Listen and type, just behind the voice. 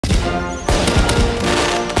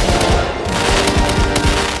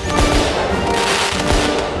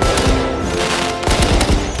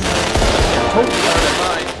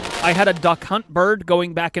I had a duck hunt bird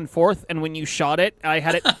going back and forth, and when you shot it, I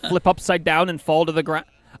had it flip upside down and fall to the ground.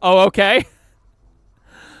 Oh, okay.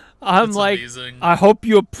 I'm like, amazing. I hope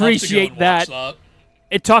you appreciate that.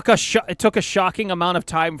 It took a shocking amount of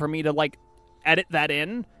time for me to like edit that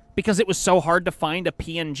in because it was so hard to find a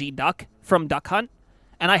PNG duck from Duck Hunt,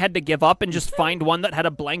 and I had to give up and just find one that had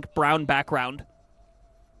a blank brown background.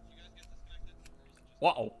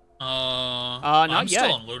 Wow. Not I'm yet.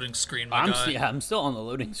 still on loading screen, my guy. Yeah, I'm still on the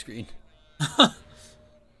loading screen.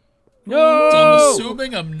 No! So I'm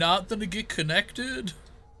assuming I'm not gonna get connected.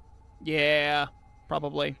 Yeah,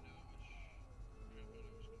 probably.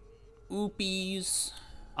 Oopies.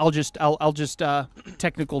 I'll just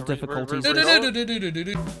technical difficulties.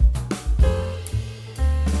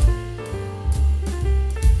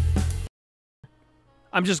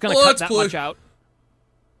 I'm just gonna cut that much out.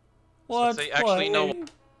 What? So actually, no.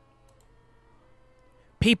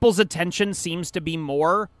 People's attention seems to be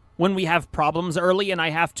more when we have problems early, and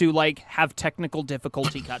I have to like have technical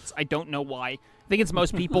difficulty cuts. I don't know why. I think it's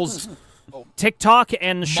most people's TikTok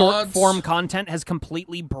and short form content has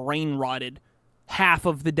completely brain rotted half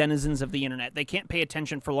of the denizens of the internet. They can't pay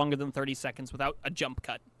attention for longer than 30 seconds without a jump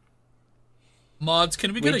cut. Mods,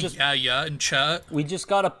 can we get a yeah in chat? We just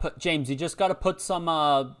gotta put James. You just gotta put some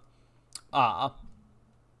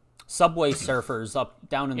Subway Surfers up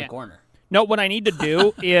down in the corner. No, what I need to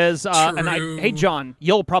do is, hey John,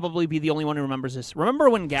 you'll probably be the only one who remembers this. Remember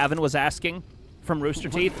when Gavin was asking from Rooster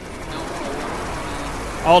Teeth?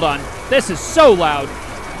 Hold on, this is so loud.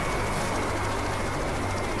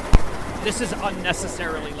 This is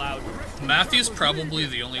unnecessarily loud. Matthew's probably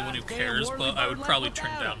the only one who cares, but I would probably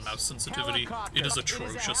turn down mouse sensitivity. It is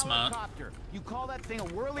atrocious, Matt.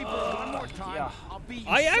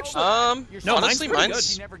 I actually, no, honestly,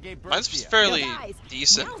 mine's fairly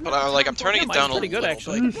decent, but I'm turning it down a little. Pretty good,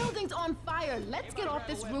 actually. The building's on fire. Let's get off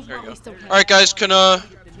this roof while we still can. All right, guys, can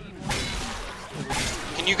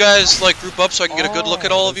you guys like group up so I can get a good look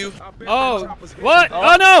at all of you? Oh, what?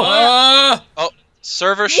 Oh no! Oh.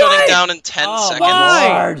 Server shutting down in 10 seconds.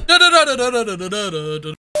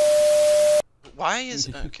 Why is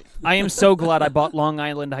okay? I am so glad I bought Long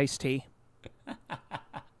Island iced tea.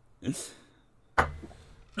 It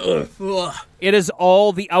is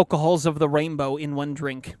all the alcohols of the rainbow in one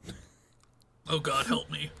drink. Oh God,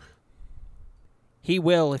 help me. He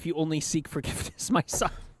will if you only seek forgiveness, my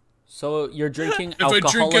son. So you're drinking if I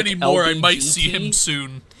drink any more, LBGT? I might see him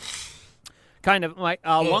soon. Kind of. Like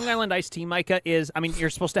Long Island iced tea, Micah, is. I mean,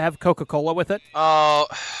 you're supposed to have Coca-Cola with it. Oh,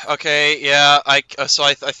 okay, yeah. I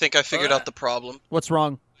think I figured out the problem. What's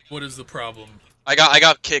wrong? What is the problem? I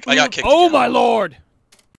got kicked. I got kicked. Oh again. my lord!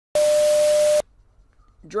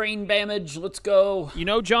 Drain damage. Let's go. You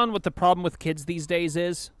know, John, what the problem with kids these days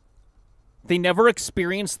is? They never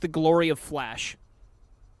experience the glory of Flash.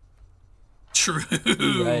 True.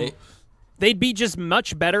 Right. They'd be just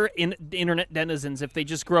much better in internet denizens if they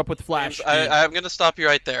just grew up with Flash. I'm going to stop you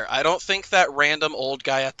right there. I don't think that random old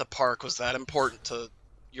guy at the park was that important to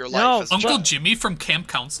your life. No, Uncle Jimmy from camp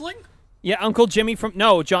counseling? Yeah, Uncle Jimmy from...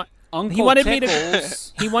 No, John... Uncle he wanted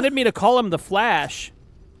Tickles. He wanted me to call him the Flash.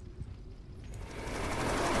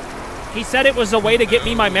 He said it was a way to get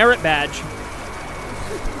me my merit badge.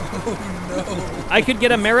 Oh, no. I could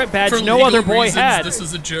get a merit badge For no other boy reasons, had. This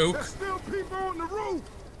is a joke.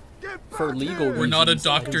 For legal reasons. We're not a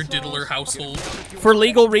Dr. Diddler household. For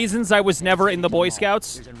legal reasons, I was never in the Boy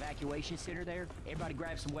Scouts. There's an evacuation center there. Everybody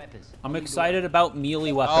grab some weapons. I'm excited about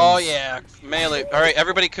melee weapons. Oh yeah, melee. All right,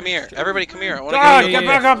 everybody, come here. Everybody, come here. I want John, to get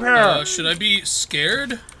back up here. Should I be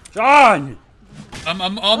scared? John. I'm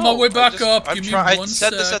on my way back up. Give me one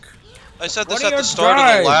sec. I said this at the start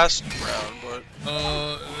of the last round, but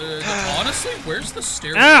honestly, where's the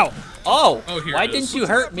stair? Ow! Oh, here why it is. didn't you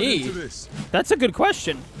hurt me? That's a good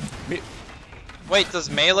question. wait, does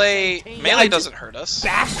melee doesn't hurt us?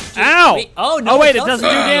 Ow! Wait, oh no! Oh wait, it doesn't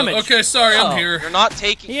do damage. Okay, sorry, I'm here. You're not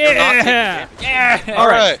taking. Yeah. You're not taking damage. Yeah. All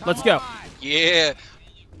right, let's go. Yeah.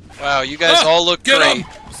 Wow, you guys all look great.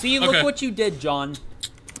 See, look what you did, John.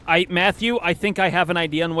 Matthew, I think I have an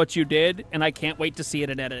idea on what you did, and I can't wait to see it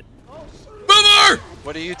in edit. Boomer!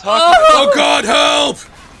 What are you talking about? Oh God, help!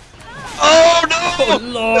 Oh no! Oh,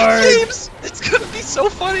 Lord! James, it's gonna be so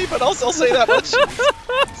funny, but I'll say that much.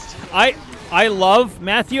 I love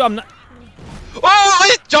Matthew. I'm not. Oh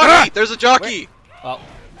wait, jockey! There's a jockey. Oh.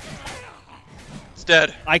 It's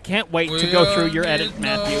dead. I can't wait to go through your edit,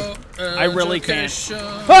 Matthew. I really can't.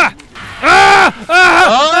 Ah!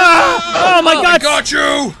 Oh my God! I got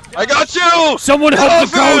you! I got you! Someone help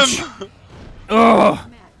the coach! Ugh.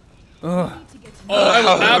 Oh, I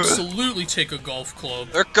will absolutely take a golf club.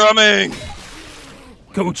 They're coming.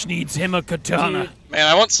 Coach needs him a katana. Man,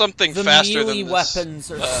 I want something The faster melee than this.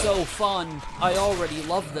 weapons are so fun. I already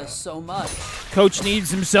love this so much. Coach needs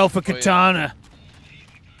himself a katana.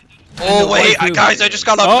 Oh wait, guys, I just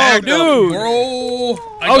got a Magnum. Dude. Bro,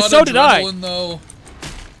 I Oh, got so did I. adrenaline, though.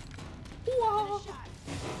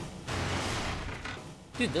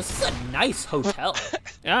 Dude, this is a nice hotel.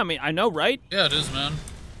 Yeah, I mean, I know, right? Yeah, it is, man.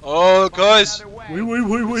 Oh, guys,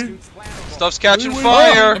 Wait. stuff's catching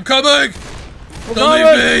fire. I'm coming!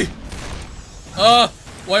 Don't leave me!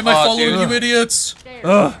 Why am I following you idiots?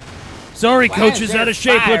 Sorry, coach is out of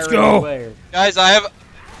shape. Let's go. Guys, I have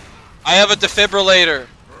a defibrillator.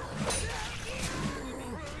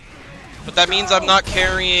 But that means I'm not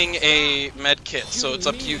carrying a med kit, so it's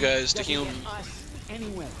up to you guys to heal me.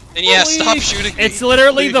 And yeah, stop shooting me. It's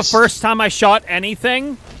literally the please. first time I shot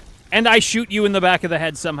anything, and I shoot you in the back of the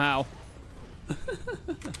head somehow. I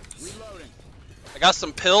got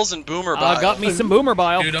some pills and boomer bile. Got me some boomer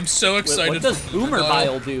bile. Dude, I'm so excited. What does boomer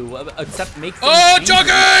bile do except make things Oh, dangerous?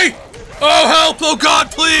 Jockey! Oh, help! Oh,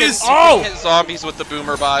 God, please! Oh! Hit zombies with the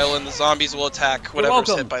boomer bile, and the zombies will attack whatever's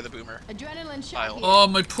welcome. hit by the boomer. Adrenaline shot Bile. here. Oh,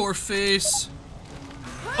 my poor face.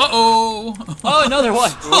 Uh-oh. Oh, another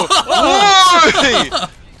one.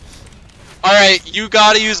 Alright, you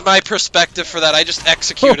gotta use my perspective for that. I just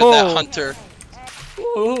executed that hunter.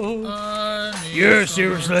 Yeah,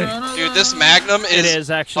 seriously. Dude, this Magnum It is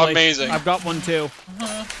is, actually. amazing. I've got one, too.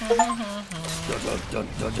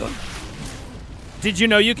 Did you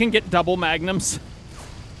know you can get double magnums?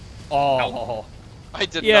 Oh. I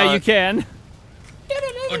did Yeah, not. you can.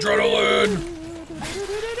 Adrenaline!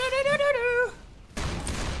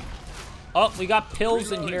 Oh, we got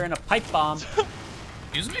pills in here and a pipe bomb.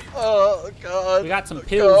 Excuse me? Oh, God. We got some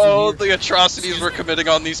pills Oh, in here. the atrocities we're committing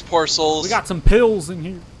on these poor souls. We got some pills in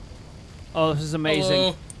here. Oh, this is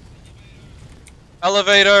amazing. Hello.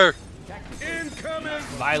 Elevator!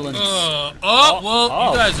 Violence. Well,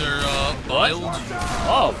 oh. you guys are, wild.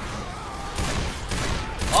 Oh.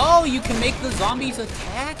 Oh, you can make the zombies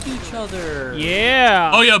attack each other.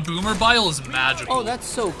 Yeah. Oh, yeah, Boomer Bile is magical. Oh, that's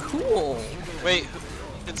so cool. Wait,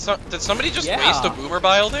 did somebody just Yeah. waste a boomer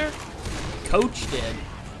bile there? Coach did.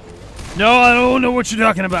 No, I don't know what you're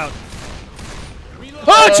talking about.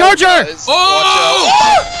 Oh, Charger! Guys, Oh!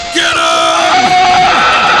 watch out. Get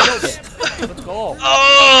him! Let's go.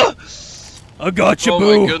 Oh! I got you, Oh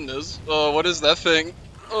boo. my goodness. Oh, what is that thing?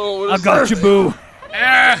 Oh, what I is got that? you, boo.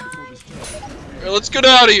 Ah! Here, let's get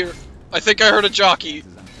out of here. I think I heard a jockey.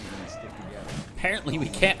 Apparently, we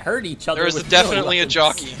can't hurt each other. There is with definitely a melee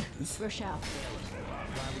jockey. Rush out.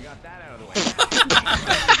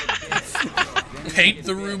 Paint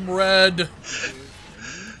the room red.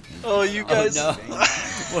 Oh, you weapons. guys. Oh, no.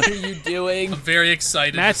 What are you doing? I'm very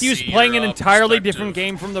excited Matthew's to see playing an your, entirely perspective. different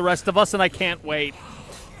game from the rest of us, and I can't wait.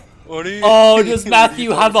 What are you Oh, does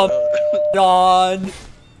Matthew have a on?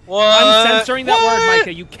 What? I'm censoring that word,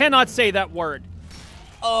 Micah. You cannot say that word.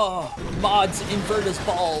 Oh, mods invert his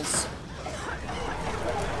balls.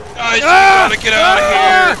 Guys, we gotta get out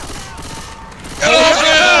of here. Oh,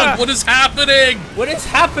 God, what is happening? What is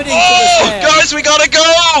happening to Oh, this man? guys, we gotta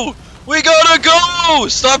go. We gotta go.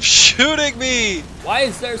 Stop shooting me. Why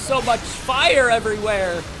is there so much fire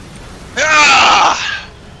everywhere? Ah!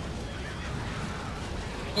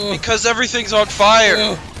 Because everything's on fire.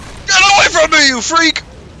 Get away from me, you freak!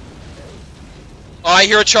 Oh, I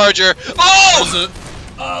hear a charger. Is Oh! it?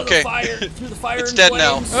 Oh, Okay. the fire, through the fire It's and dead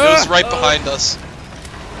now. flames. It was right behind us.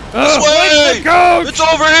 This Where's way! the coach? It's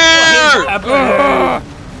over What is here! happening?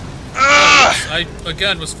 Ah! I,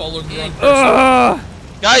 again, was following the wrong person.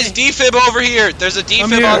 Guys, defib over here. There's a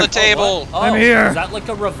defib here. on the table. Oh, I'm here. Is that like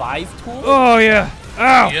a revive tool? Oh, yeah.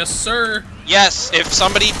 Ow. Yes, sir. Yes, if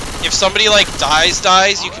somebody like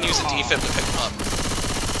dies, you can use a defib to pick them up.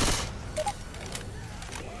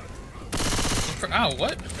 Ow,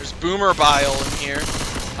 what? There's boomer bile in here.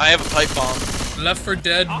 I have a pipe bomb.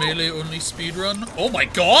 Left4Dead melee only speedrun. Oh my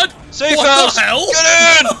God! Safe what house! the hell?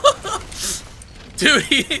 Get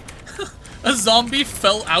in! Dude, a zombie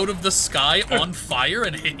fell out of the sky on fire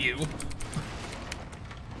and hit you.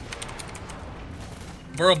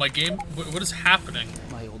 Bro, my game. What is happening?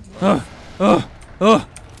 My old love.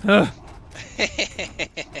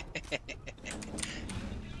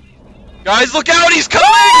 Guys, look out! He's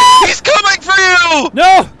coming! He's coming for you!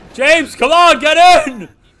 No! James, come on, get in!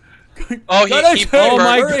 Oh, Get he in, burned James,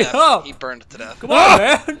 to hurry death. up. He burned to death. Come on,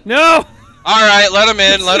 man! No! Alright, let him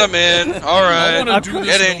in, let him in. I Alright. want to do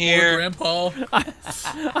this Get no in more, here. Grandpa.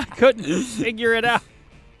 I couldn't figure it out.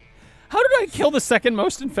 How did I kill the second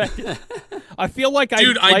most infected? I feel like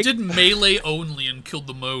Dude, I I did melee only and killed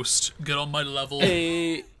the most. Get on my level.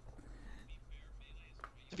 Hey,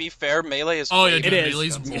 To be fair, melee is Oh yeah, way dude, It is.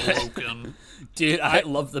 melee's broken. Dude, I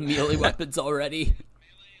love the melee weapons already.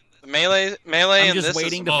 Melee, I'm and just this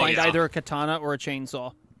waiting is... to find yeah. either a katana or a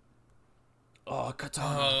chainsaw. Oh,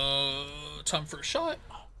 katana. Time for a shot.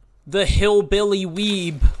 The hillbilly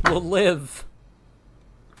weeb will live.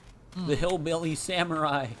 The hillbilly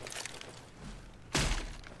samurai.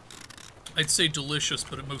 I'd say delicious,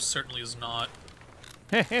 but it most certainly is not.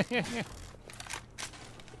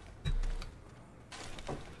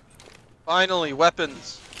 Finally,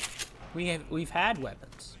 weapons We've had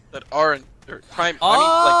weapons. that aren't... Prime, Oh, I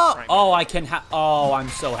mean, like, prime. I can oh, I'm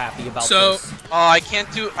so happy about So- this. Oh, I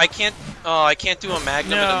can't do a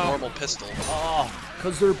magnum and a normal pistol. Oh,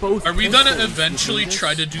 because they're both Are we gonna pistols, eventually you think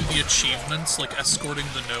try this? to do the achievements, like escorting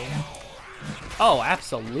the gnome? Oh,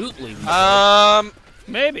 absolutely.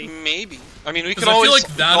 Maybe. Maybe. I mean, we could Because I feel always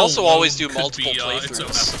like that also alone always do could multiple be, its own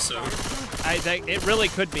playthroughs. episode. It really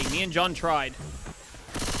could be. Me and John tried.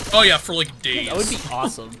 Oh yeah, for like days. That would be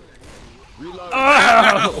awesome.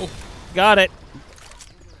 Oh! Got it.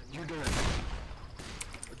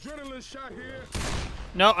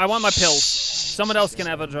 No, I want my pills. Someone else can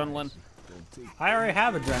have adrenaline. I already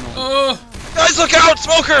have adrenaline. Oh, Guys, look out,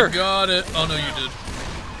 smoker! got it. Oh no, you did.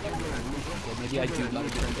 Okay, maybe I do gotta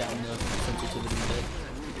turn down the sensitivity a bit.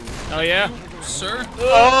 Oh yeah? Sir?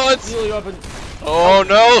 Oh, it's... Really open. Oh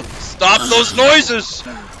no! Stop those noises!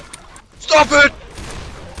 Stop it!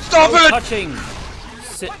 Stop No it! touching.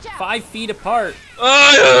 Sit 5 feet apart.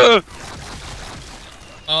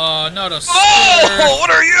 Not a sir. Oh, what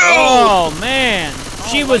are you? Oh man!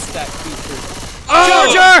 She was that creature.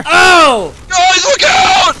 Charger! Oh! Guys, look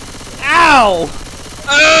out! Ow!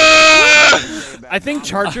 I think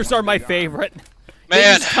chargers are my favorite. They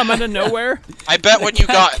Man, just come out of nowhere. I bet when you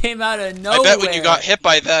got... came out of nowhere. I bet when you got hit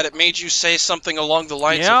by that, it made you say something along the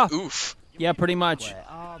lines of oof. Yeah, pretty much.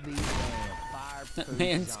 That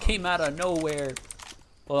man's came out of nowhere.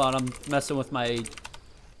 Hold on, I'm messing with my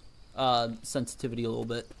sensitivity a little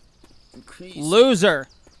bit. Increase. Loser.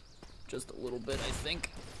 Just a little bit, I think.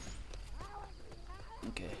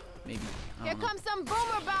 Okay, maybe. Here comes some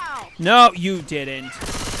boomer bow. No, you didn't.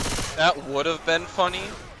 That would have been funny.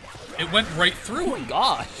 It went right through Oh my him.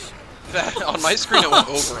 gosh. That, on my screen, it went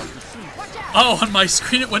over him. Oh, on my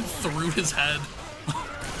screen it went through his head.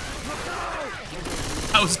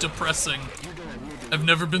 That was depressing. I've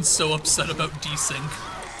never been so upset about desync.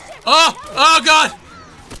 Oh! Oh god!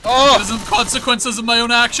 Oh! There's some consequences of my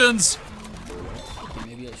own actions! Okay,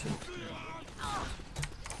 maybe I should.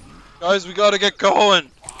 Guys, we gotta get going.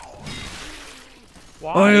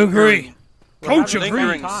 I agree. Coach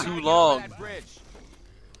Lingering agrees. too long.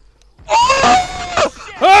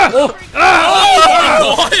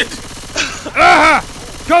 What?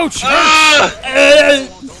 Coach!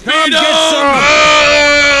 Come get some!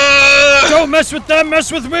 Don't mess with them,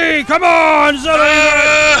 mess with me! Come on!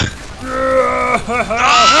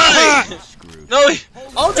 No,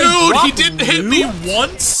 Oh, they Dude, he dropped didn't hit me loot?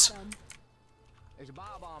 once? There's a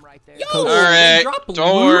bomb right there. Yo, all they right, dropped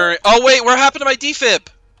don't loot? worry. Oh wait, what happened to my defib?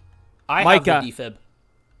 I Micah. have the defib.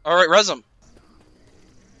 All right, res him.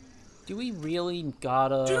 Do we really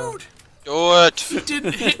gotta? Dude, Do it. he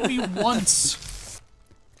didn't hit me once.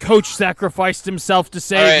 Coach sacrificed himself to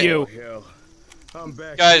save Alright. you.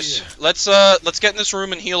 Guys, let's get in this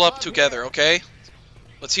room and heal up together, okay?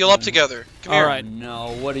 Let's heal up together. Come here. Alright.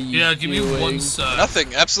 No, what are you Yeah, give me doing? 1 sec.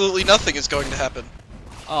 Nothing. Absolutely nothing is going to happen.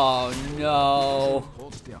 Oh no.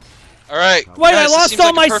 All right. Wait, guys, I this lost seems all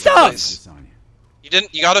like a my perfect stuff! place. You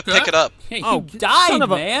didn't. You gotta pick it up. Hey, you Oh, died, son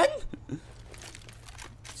of a- man.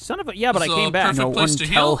 Son of a... Yeah, but I So, came back. perfect No place one to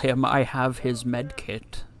tell heal. him I have his med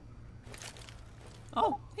kit.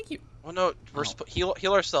 Oh, thank you. Oh no, we're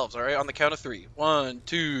heal ourselves. All right, on the count of 3. 1,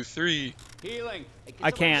 2, 3. Healing. I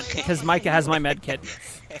can't, because Micah has my med kit.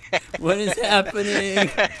 What is happening?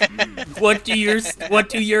 What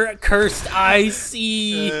do your cursed eyes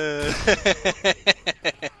see?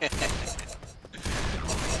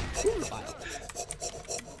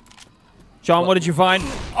 John, what did you find?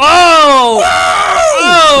 Oh!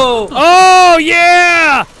 Oh! Oh,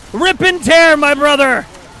 yeah! Rip and tear, my brother!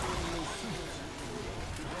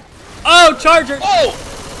 Oh, Charger! Oh!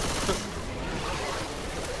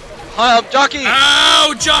 Hi, I'm Jockey.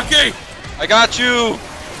 Ow, jockey! I got you.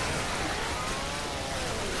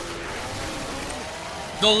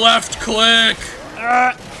 The left click!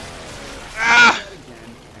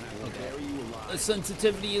 The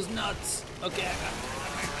sensitivity is nuts. Okay.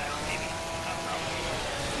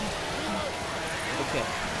 Okay.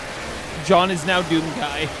 John is now Doom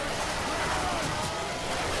Guy.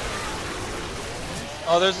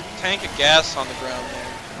 Oh, there's a tank of gas on the ground there.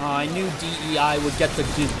 Oh, I knew DEI would get the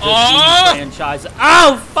Doom Oh! franchise.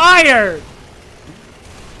 Ow! Fire!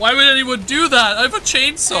 Why would anyone do that? I have a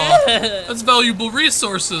chainsaw. That's valuable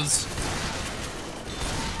resources.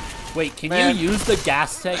 Wait, can you use the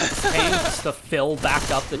gas tanks to fill back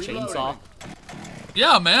up the chainsaw?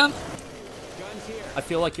 Yeah, man. I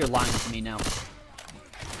feel like you're lying to me now.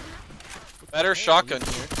 Better shotgun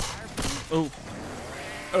here. Oh.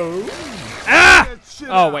 Oh. Ah!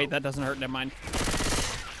 Oh, wait, that doesn't hurt. Never mind.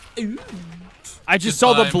 I just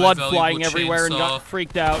saw the blood flying everywhere and got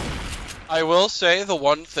freaked out. I will say the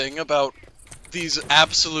one thing about these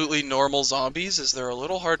absolutely normal zombies is they're a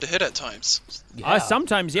little hard to hit at times. Yeah.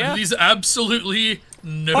 Sometimes, yeah. These absolutely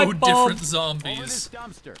no different zombies.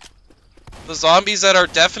 The zombies that are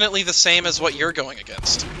definitely the same as what you're going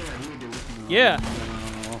against. Yeah.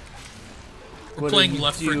 We're playing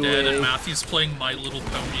Left4Dead and Matthew's playing My Little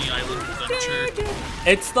Pony Island Adventure.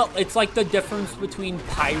 It's like the difference between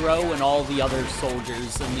Pyro and all the other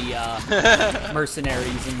soldiers and the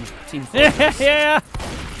mercenaries and Team Fortress. Yeah.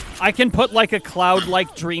 I can put like a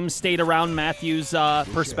cloud-like dream state around Matthew's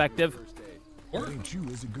perspective. Ain't you,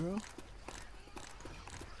 is it, girl?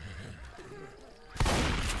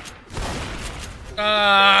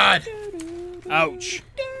 God. Ouch.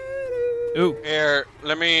 Ooh. Here,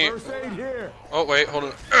 let me... First aid here. Oh, wait, hold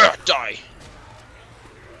on. Die.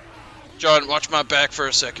 John, watch my back for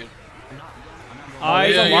a second.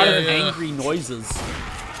 There's a lot of yeah. angry noises.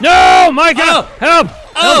 No, Micah! Oh! Help!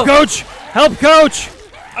 Help, Coach! Help, Coach!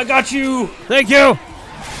 I got you! Thank you!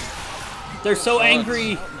 They're so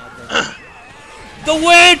angry. The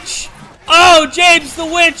witch! Oh, James, the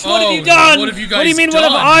witch! What have you done? What have you guys What do you mean, done?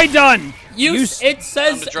 what have I done? It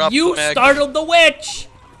says you the mag. startled the witch!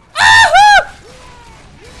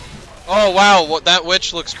 Oh, wow, that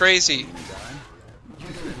witch looks crazy.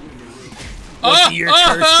 What do your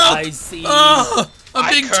cursed eyes see? I'm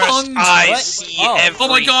being tongued. I see everything. Oh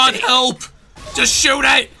my god, help! Just shoot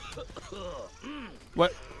it!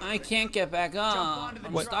 What? I can't get back up.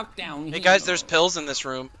 I'm stuck down here. Hey guys, there's pills in this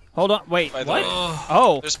room. Hold on, wait, By the what? way.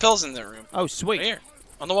 Oh. There's pills in that room. Oh, sweet. Right here,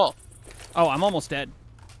 on the wall. Oh, I'm almost dead.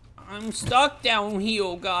 I'm stuck down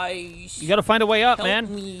here, guys. You gotta find a way up, Help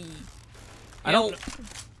man. me. I don't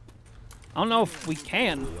know if we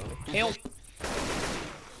can. Help.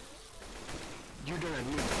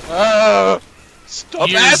 Stop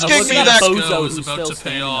Years asking of me Let's that. go Bozo is who's about still to pay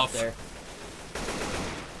standing up off. there.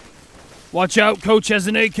 Watch out, Coach has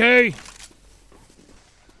an AK.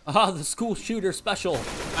 Ah, the school shooter special.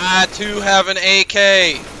 I too have an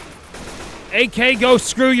AK. AK, go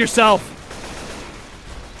screw yourself.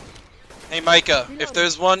 Hey Micah, if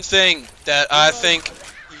there's one thing that I think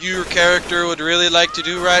your character would really like to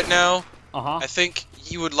do right now, I think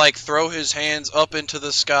he would like throw his hands up into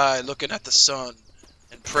the sky looking at the sun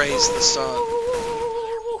and praise the sun.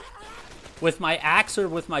 With my axe or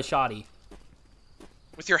with my shoddy?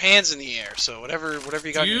 With your hands in the air, so whatever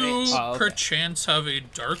you got Do in your hands. you okay. perchance have a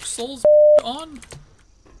Dark Souls on?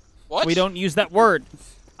 What? We don't use that word.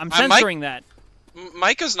 I'm censoring that.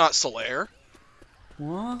 Micah's not Solaire.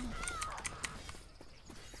 What?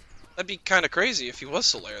 That'd be kind of crazy if he was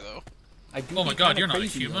Solaire, though. Oh my god, you're not a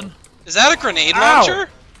human. Is that a grenade Ow! launcher?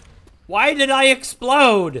 Why did I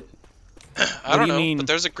explode? I don't do you know, mean? but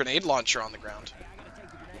there's a grenade launcher on the ground.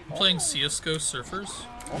 I'm playing CSGO Surfers.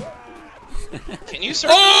 Can you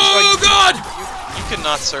surf? Oh god! You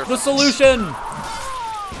cannot surf. The solution!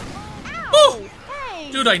 Oh!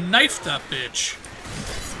 Dude, I knifed that bitch.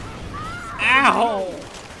 Ow!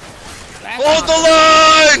 Hold the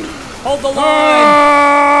line! Hold the line!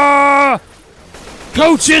 Ah!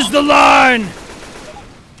 Coach is the line!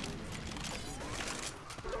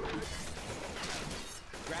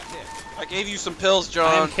 I gave you some pills, I'm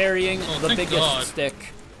John. carrying the thank biggest God.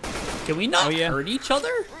 stick. Can we not hurt each other?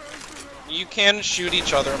 You can shoot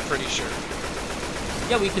each other, I'm pretty sure.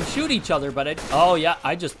 Yeah, we can shoot each other, but oh yeah,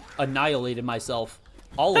 I just annihilated myself.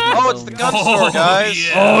 All of you. Oh, it's the gun store, guys.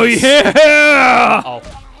 Yes. Oh yeah! Oh.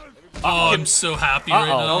 Oh, I'm so happy right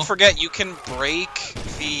now. Don't forget, you can break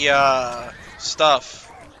the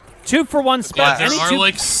stuff. 2 for 1 Yeah, spot. there Any are two-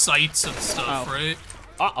 like sights and stuff, right?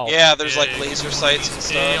 Uh-oh. Yeah, there's like Yeah, laser you can sights use and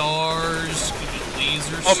stuff. ARs, you can get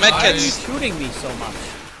laser Oh, Why are you medkits. shooting me so much?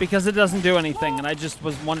 because it doesn't do anything, and I just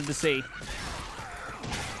wanted to see.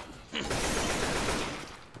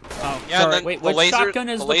 Oh, Yeah, sorry. and then Wait, the which laser, shotgun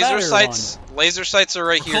is the the laser better sights. Laser sights are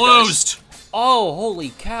right here, guys. Closed! Oh,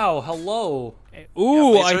 holy cow, hello.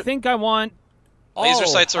 Ooh, Yeah, laser- I think I want. Laser Oh,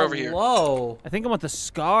 sights are over here. Hello. I think I want the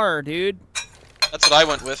scar, dude. That's what I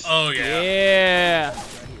went with. Oh, yeah. Yeah.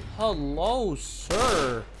 Hello,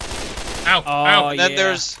 sir. Ow, Oh, ow. And then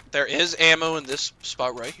yeah. there is ammo in this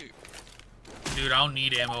spot right here. Dude, I don't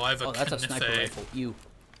need ammo. I have a Oh, that's a sniper Knife. rifle. You.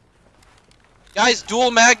 Guys,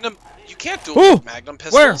 dual magnum You can't duel with Magnum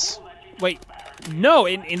pistols. Where? Wait, no.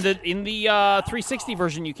 In the 360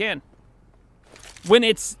 version, you can. When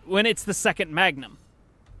it's the second Magnum.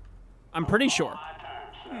 I'm pretty sure.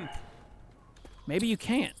 Maybe you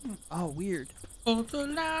can't. Oh, weird.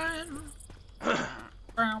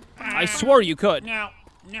 I swore you could. No.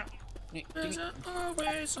 No,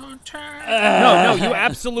 you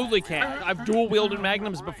absolutely can. I've dual-wielded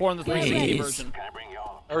Magnums before in the 360 version.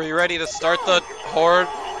 Are we ready to start the horde?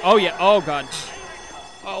 Oh, yeah. Oh, God.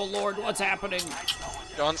 Oh, Lord, what's happening?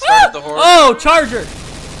 John started the horde. Oh, Charger!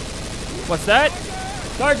 What's that?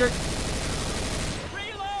 Charger!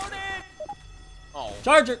 Oh.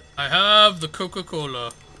 Charger! I have the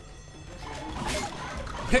Coca-Cola.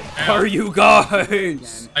 Are you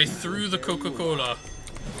guys? I threw the Coca-Cola.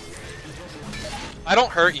 I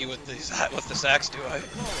don't hurt you with this axe, do I?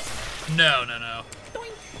 No.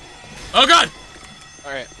 Oh God!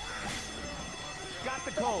 Alright.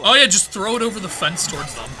 Oh yeah, just throw it over the fence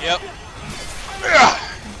towards them. Yep.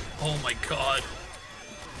 Oh my God.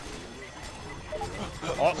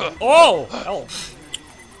 Oh!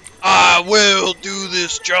 I will do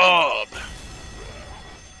this job.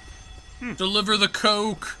 Deliver the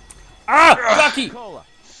Coke. Ducky!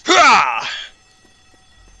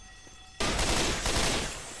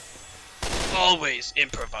 Always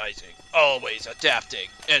improvising, always adapting,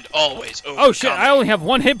 and always overcoming. Oh, shit. I only have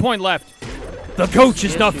 1 hit point left. The coach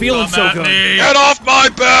is not feeling so good. Get off my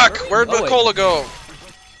back! Where'd the cola go?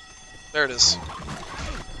 There it is.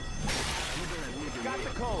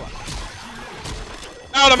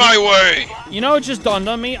 Out of my way! You know, it just dawned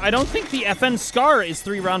on me. I don't think the FN Scar is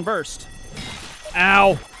 3-round burst.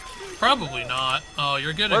 Ow. Probably not. Oh,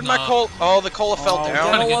 you're getting. Where'd my cola? Oh, the cola fell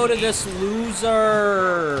down. Get a load of this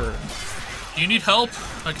loser. Do you need help?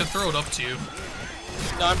 I can throw it up to you.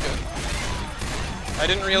 No, I'm good. I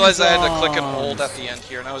didn't realize I had to click and hold at the end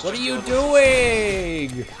here, and I was. What are you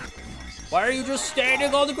doing? Why are you just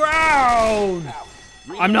standing on the ground?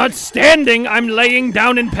 I'm not standing. I'm laying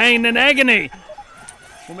down in pain and agony.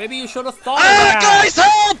 Well, maybe you should have thought of that. Guys,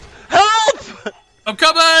 help! Help! I'm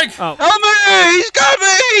coming! Oh. Help me! He's got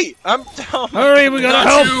me! I'm down. Hurry, we gotta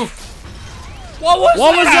help! You. What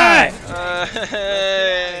was that?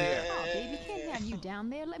 Baby, can't have you down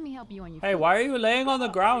there. Let me help you on your Hey, why are you laying on the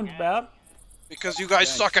ground, man? Because you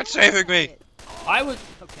guys suck at saving me. I was.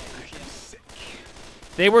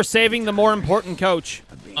 They were saving the more important coach.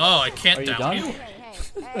 Oh, I can't down done? you.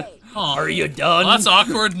 Hey. Oh. Are you done? Well, that's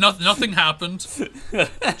awkward. Nothing happened.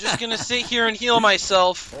 I'm just gonna sit here and heal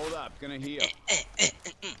myself. Hold up, gonna heal.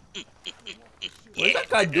 What's that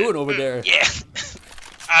guy doing over there? Yeah.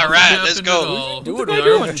 Alright, let's go.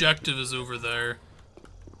 Our objective is over there.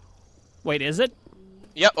 Wait, is it?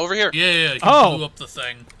 Yep, over here. Yeah, he Oh. blew up the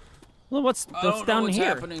thing. Well, what's down what's here?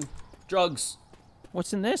 happening. Drugs.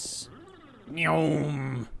 What's in this?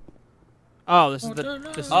 Oh, this is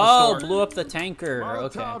the Oh, store. blew up the tanker.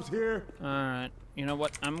 Okay. Molotov's here. All right. You know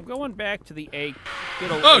what? I'm going back to the A.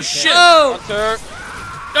 Good old Oh AK. shit! Hunter.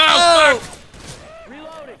 Oh,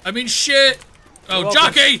 fuck! I mean shit! Oh,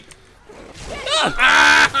 jockey!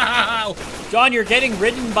 Ow! John, you're getting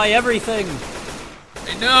ridden by everything.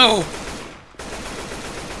 I know.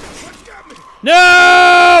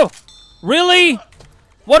 No! Really?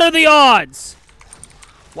 What are the odds?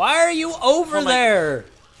 Why are you over there?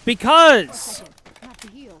 Because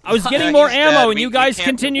I was getting more ammo and you guys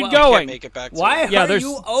continued going. Why Yeah, are there's-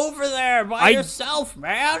 you over there by yourself,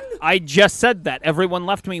 man? I just said that. Everyone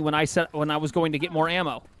left me when I was going to get more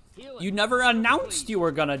ammo. You never announced you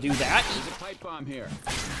were gonna do that. There's a pipe bomb here.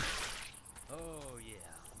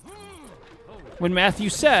 When Matthew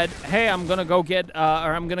said, "Hey, I'm gonna go get, or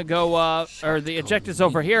I'm gonna go, or the objective's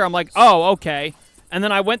over here," I'm like, "Oh, okay." And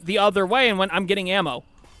then I went the other way and went, "I'm getting ammo."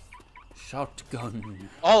 Shotgun.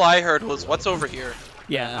 All I heard was, what's over here?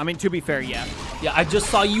 Yeah, I mean, to be fair, yeah. Yeah, I just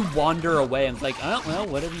saw you wander away. I was like, oh, well,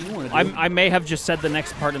 whatever you want to do. I may have just said the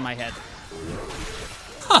next part in my head.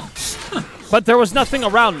 But there was nothing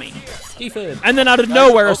around me. Stephen. And then out of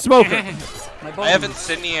nowhere, a smoker. I have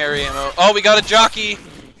incendiary ammo. Oh, we got a jockey.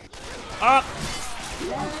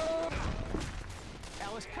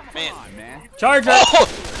 Man. Charger. Oh!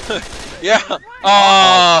 Yeah.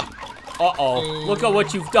 Uh-oh. Look at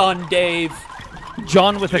what you've done, Dave.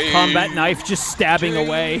 John with a combat knife just stabbing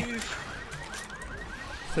away.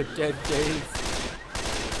 The dead Dave.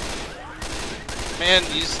 Man,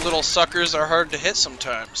 these little suckers are hard to hit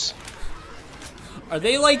sometimes. Are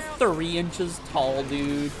they like 3 inches tall,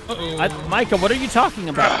 dude? Micah, what are you talking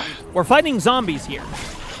about? We're fighting zombies here.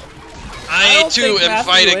 I too am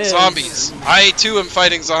fighting zombies. I too am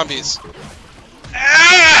fighting zombies.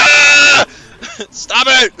 Ah! Stop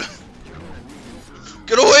it!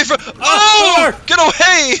 Get away from. Oh! Get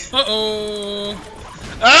away! Uh-oh.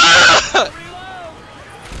 Ah!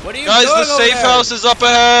 What are you Guys, doing the safe house is up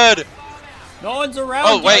ahead. No one's around.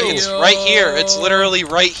 Oh wait, you. it's right here. It's literally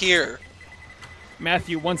right here.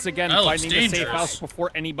 Matthew, once again, That looks finding the safe dangerous. house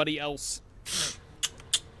before anybody else.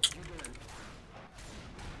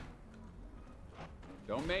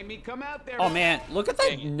 Don't make me come out there. Oh man, look at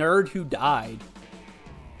that nerd who died.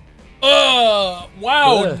 Wow,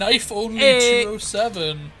 Ugh. knife only Hey.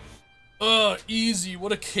 207. Easy,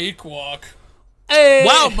 what a cakewalk. Hey.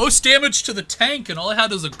 Wow, most damage to the tank, and all I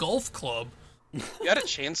had was a golf club. You had a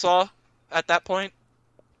chainsaw at that point?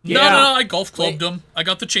 No, Yeah. no, I golf clubbed him. I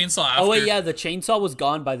got the chainsaw after. Oh wait, yeah, the chainsaw was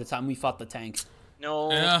gone by the time we fought the tank.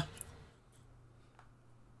 No. Yeah.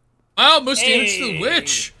 Wow, most damage to the Hey.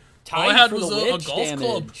 witch. All I Tied had for was the a witch golf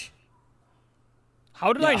club. damage.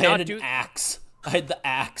 How did Yeah, I I not had do? an axe. I had the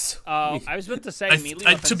axe. I was about to say,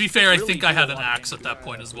 melee To be weapons fair, I really think I do had a an lot of axe at damage. that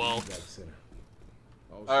point as well.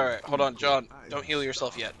 Alright, hold on, John. Don't heal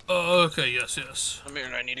yourself yet. Oh, okay, yes, yes. Come here,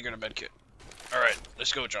 I need to get a med kit. Alright,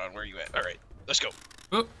 let's go, John. Where are you at? Alright, let's go.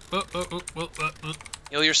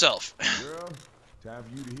 Heal yourself. Girl, time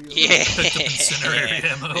for you to heal. Yeah. Picked up incendiary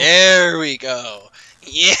ammo. There we go.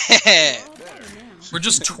 Yeah. We're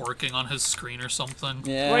just twerking on his screen or something.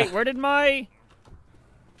 Yeah. Wait, where did my?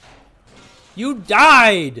 You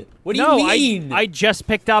died. What do No, you mean? I just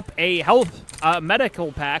picked up a health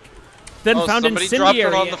medical pack, then Oh, found somebody dropped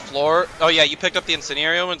incendiary. it on the floor. Oh yeah, you picked up the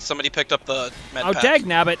incendiary and somebody picked up the med Oh, pack. dag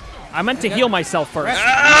nabbit! I meant to heal myself first.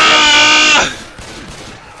 Ah!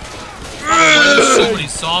 There's so many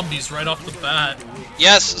zombies right off the bat.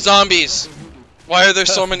 Yes, zombies. Why are there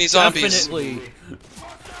so many zombies? Definitely.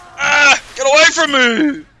 Ah! Get away from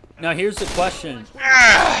me! Now here's the question: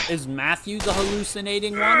 Ah! is Matthew the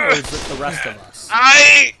hallucinating one, or is it the rest of us?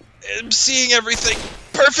 I am seeing everything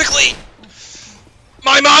perfectly.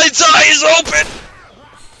 My mind's eye is open.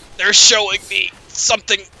 They're showing me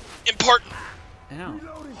something important. Ow.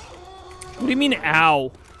 What do you mean,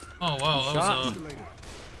 ow? Oh wow,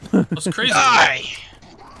 that was crazy. Die!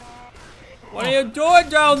 What are you doing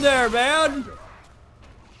down there, man?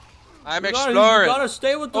 I'm You exploring. gotta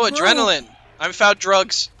stay with the Oh, group. adrenaline. I found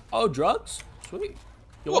drugs. Oh, drugs? Sweet.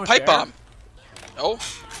 You Oh, a wanna pipe share? bomb. No,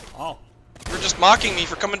 Oh. you were just mocking me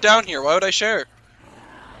for coming down here. Why would I share?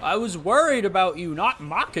 I was worried about you, not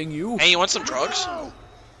mocking you. Hey, you want some drugs?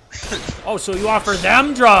 Oh, so you offer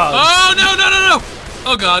them drugs? Oh no no no no!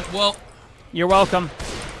 Oh god, well. You're welcome.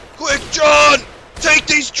 Quick, John! Take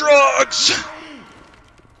these drugs!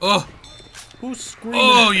 Oh. Who's screaming?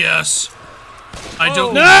 Oh yes. I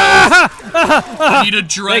don't know. Ah! I need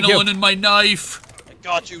adrenaline in my knife. I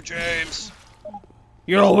got you, James.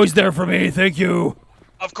 You're always there for me. Thank you.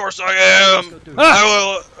 Of course I am. I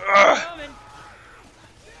will.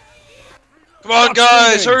 Come on,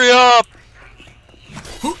 guys, hurry up!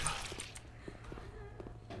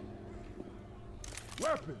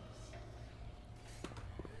 Weapons.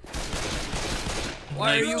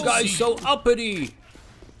 Why are you guys so uppity?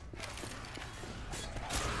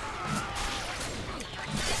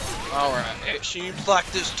 Alright, it seems like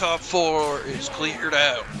this top 4 is cleared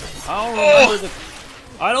out.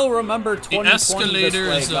 I don't remember 2020 escalator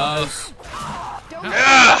this is, way, guys. Don't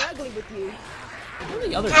Ah! get ugly with you.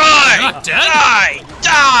 The other Die! Not dead? Die!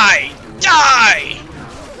 Die! Die!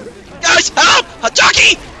 Guys, help!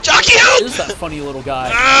 Jockey! Jockey, help! is that funny little guy.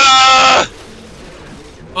 Ah!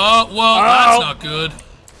 Well, that's not good.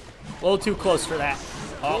 A little too close for that.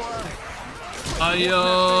 Oh,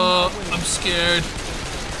 I'm scared.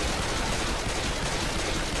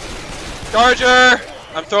 Charger!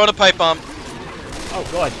 I'm throwing a pipe bomb. oh,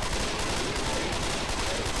 good.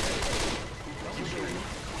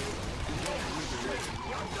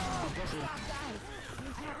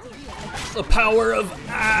 The power of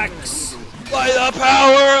axe. By the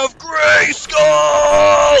power of Grayskull!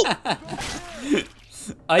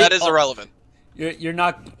 That is irrelevant. You're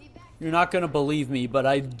not gonna believe me, but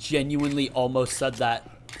I genuinely almost said that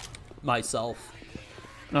myself.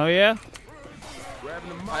 Oh yeah. Grabbing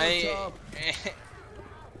the I...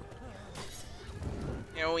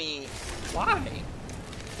 Molotov. Why?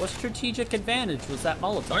 What strategic advantage was that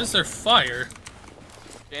Molotov? Why is there fire?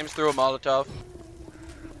 James threw a Molotov.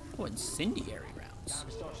 Oh, incendiary rounds.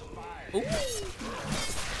 Ooh.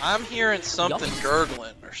 I'm hearing something Yum.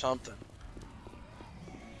 gurgling or something.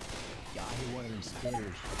 I hit one of these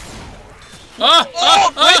stairs.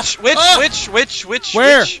 Which?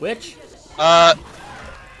 Where? Which?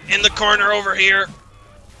 In the corner over here.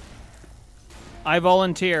 I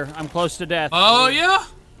volunteer. I'm close to death. Oh yeah?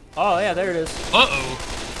 Oh yeah, there it is. Uh-oh.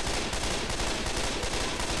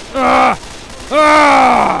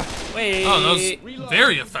 Ah! Wait. Oh, that was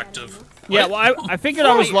Very effective. Yeah, well, I figured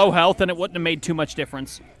I was low health and it wouldn't have made too much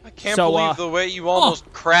difference. I can't believe the way you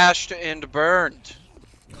almost crashed and burned.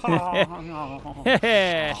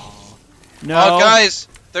 No. Oh, guys,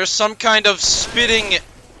 there's some kind of spitting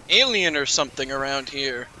alien or something around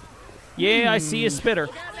here. Yeah, I see a spitter.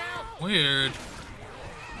 Weird.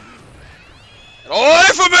 Get away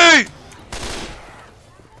from me!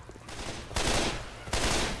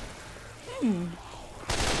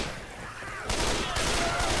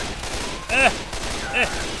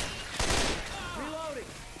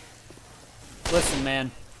 Listen,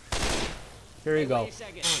 man. Here you go.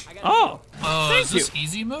 Oh, is this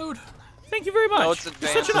easy mode? thank you very much. No, it's You're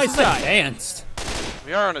advanced. such a nice guy. Advanced.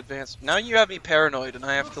 We are on advanced. Now you have me paranoid, and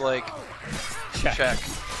I have to like check.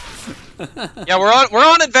 Yeah, we're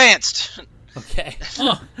on advanced. Okay.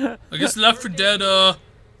 Huh. I guess Left 4 Dead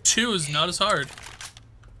 2 is not as hard.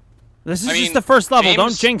 This is just the first level.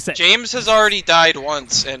 Don't jinx it. James has already died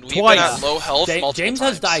once, and we've been at low health multiple James times.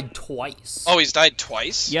 has died twice. Oh, he's died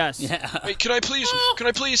twice? Yes. Yeah. Wait, can I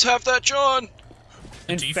please have that, John?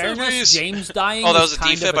 In defib, fairness, please. James dying Oh, that was a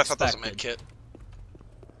kind defib? of I thought that was a med kit.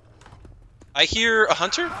 I hear a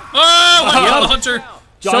hunter? Oh, I got a hunter.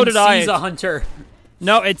 John So did I. sees a hunter.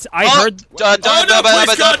 No, it's I heard. please, God,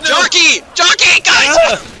 no. Jockey,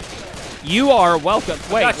 guys! You are welcome.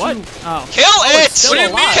 Wait, got what? you. Oh. Kill it! still What do you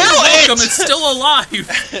mean? alive. Kill Welcome, it! it's still alive.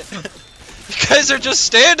 You guys are just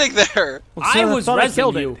standing there. I was thought I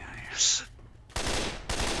killed rezzing you.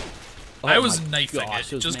 I was my knifing gosh,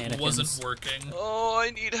 it. those Just mannequins. wasn't working. Oh,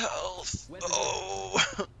 I need health. Oh.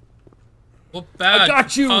 What bad I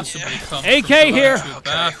got you. possibly come AK from going here. to a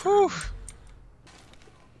bathroom? Whew.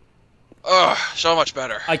 Oh, so much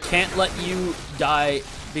better. I can't let you die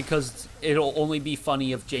because it'll only be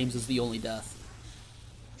funny if James is the only death.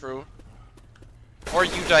 True. Or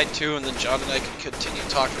you died too, and then John and I can continue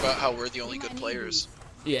talking about how we're the only good players.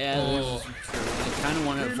 Yeah, that's true. I kind of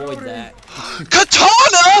want to avoid that.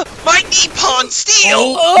 Katana! My Nippon steel!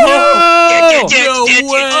 Oh, No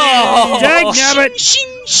way! dagnabbit!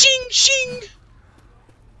 Shing, shing, shing!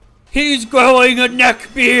 He's growing a neck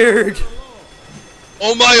beard!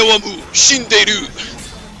 Omae wa mu shinderu!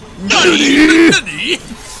 Nani?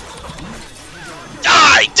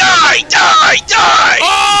 Die! Die! Die! Die!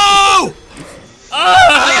 Oh!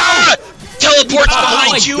 Ah! Teleports my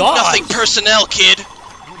behind you! gosh. Nothing personnel, kid!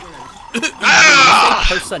 Ah!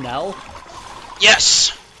 Personnel?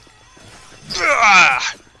 Yes!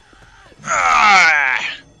 Ah!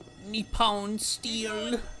 Ah! Nippon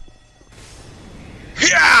steel.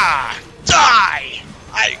 Yeah! Die!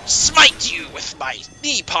 I smite you with my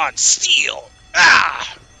Nippon steel!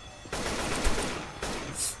 Ah!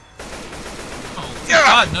 Oh,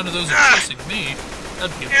 God, none of those are chasing me.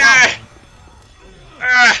 That'd be a problem.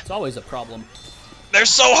 Ah! It's always a problem. They're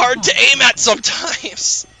so hard to aim at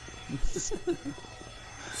sometimes!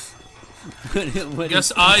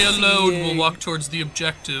 Guess I alone will walk towards the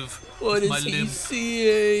objective. What with my is he limb.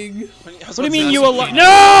 seeing? What do you mean you alone?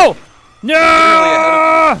 No!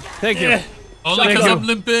 No! Thank you. Only Thank because you. I'm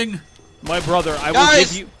limping. My brother, I will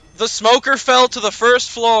Guys, give you... the smoker fell to the first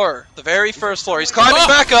floor. The very first floor. He's climbing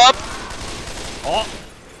back up. Oh.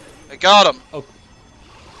 I got him. Oh.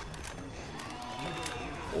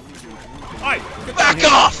 Back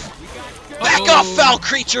off! Back off, foul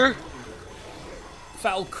creature!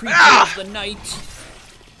 Foul creature Ah! of the night.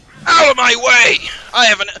 Out of my way! I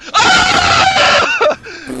have an. Ah!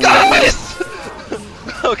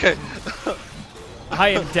 Guys! Okay. I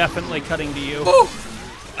am definitely cutting to you.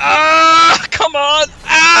 Ah! Come on!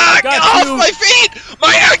 Ah! got Get off you. my feet!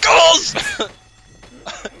 My ankles!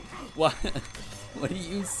 What? What are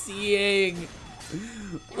you seeing?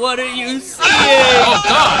 What are you seeing? Oh,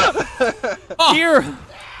 God. Here!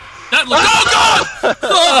 That look. Oh,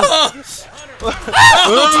 God!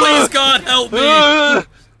 Oh, please, God, help me.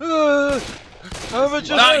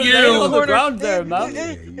 Not you. On the ground there, man.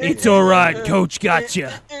 It's alright, Coach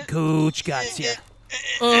gotcha. Coach gotcha.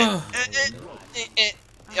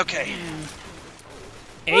 Okay.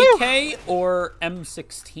 AK or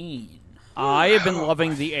M16? I have been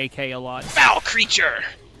loving the AK a lot. Foul creature!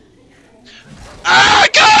 Ah,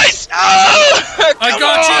 guys! Ah! I Come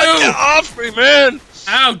got on, you! Get off me, man!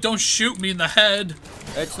 Ow, don't shoot me in the head.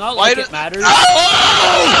 It's not Why like did- it matters.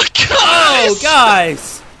 Oh, guys! Oh,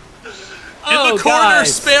 guys! In the corner,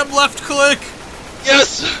 spam left click.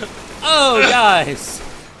 Yes! Oh, guys!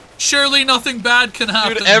 Surely nothing bad can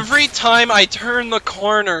happen. Dude, every time I turn the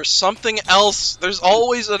corner, something else. There's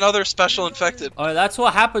always another special infected. Oh, that's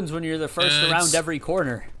what happens when you're the first It's- around every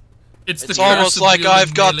corner. It's It's almost like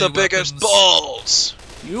I've got the biggest balls.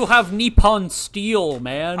 You have Nippon Steel,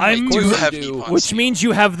 man. I do have Nippon which Steel. means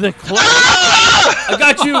you have the. I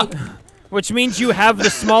got you. Which means you have the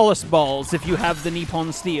smallest balls if you have the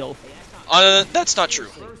Nippon Steel. That's not true.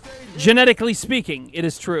 Genetically speaking, it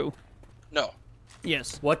is true. No.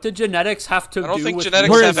 Yes. What do genetics have to do with? I don't think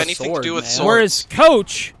genetics have anything to do with swords. Whereas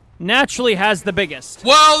Coach naturally has the biggest.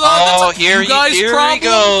 Well, that's here you guys' he problem.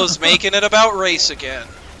 goes, making it about race again.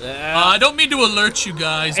 I don't mean to alert you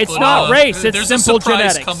guys, It's but, not race, it's there's simple a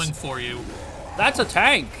surprise genetics. coming for you. That's a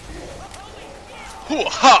tank.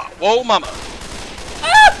 Hoo-ha! Whoa, mama.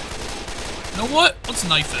 You know what? Let's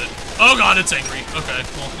knife it. Oh god, it's angry. Okay,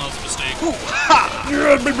 well, that was a mistake. Hoo-ha!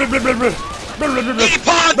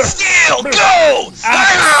 Nippon Steel, go!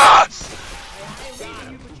 Ah!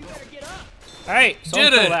 Hey,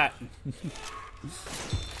 Did it. that.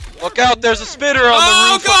 Look out, there's a spitter on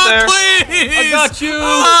the roof god, up there. please! I got you.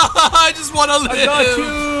 I just want to live. I got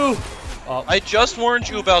you. I just warned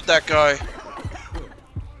you about that guy.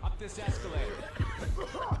 Up this escalator.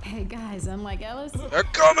 Hey guys, unlike Ellis. They're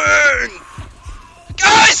coming!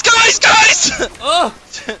 Guys! Oh,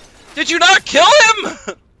 Did you not kill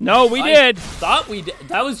him? No, we I did. thought we did.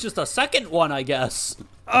 That was just a second one, I guess.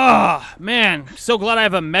 Ah, man. So glad I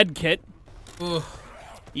have a med kit. Ugh.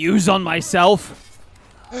 Use on myself.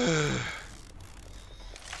 I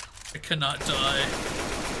cannot die.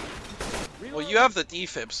 Well, you have the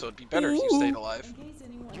defib, so it'd be better if you stayed alive.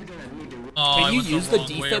 Oh, Can I you went use the wrong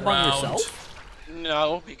way defib on around. yourself?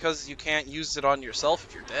 No, because you can't use it on yourself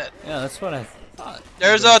if you're dead. Yeah, that's what I thought.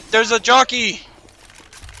 There's a jockey.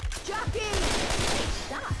 Jockey!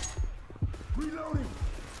 Stop.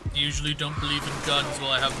 Usually don't believe in guns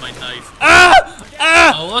while I have my knife.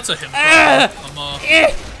 Ah! Oh, that's a him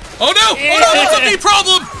problem. Oh no! Oh no, that's a me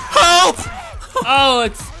problem! Help! Oh,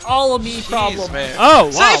 it's all a me problem. Jeez, man. Oh,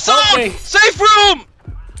 wow. Safe zone! me. Safe room!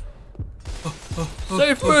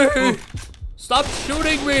 Save me! Stop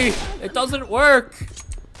shooting me! It doesn't work.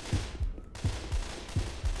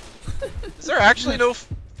 Is there actually no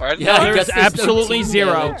fire? Yeah, I There's guess no absolutely team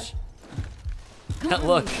zero. damage. Yeah,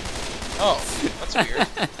 look. Oh, that's weird.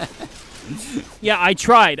 Yeah, I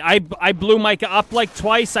tried. I blew Micah up like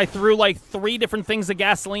twice. I threw like 3 different things of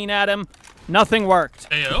gasoline at him. Nothing worked.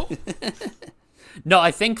 Ayo? No,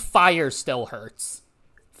 I think fire still hurts.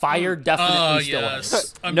 Fire definitely still yes.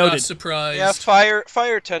 hurts. I'm Noted. not surprised. Yeah,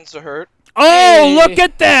 fire tends to hurt. Oh, Hey. look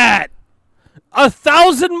at that!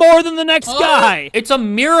 1,000 more than the next guy. It's a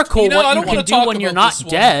miracle You know, I what don't you can wanna do talk when you're about not this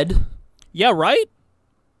one. dead. Yeah, right?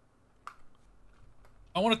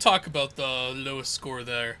 I want to talk about the lowest score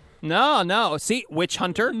there. No. See, Witch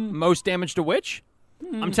Hunter, most damage to Witch.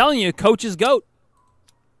 I'm telling you, Coach is GOAT.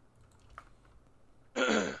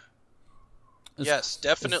 Yes,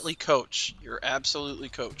 definitely Coach. You're absolutely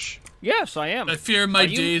Coach. Yes, I am. I fear my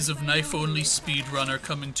you- days of knife-only speedrun are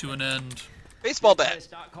coming to an end. Baseball bat.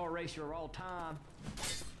 Stock car racer of all time.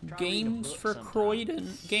 Games for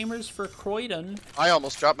Croydon. Gamers for Croydon. I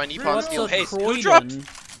almost dropped my Nippon What's Steel. a Hey, who Croydon?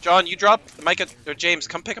 dropped? John, you dropped. Micah or James,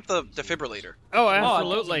 come pick up the defibrillator. Oh,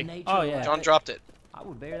 absolutely. Oh, yeah. John dropped it. I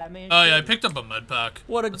would bear that man. Oh yeah, I picked up a med pack.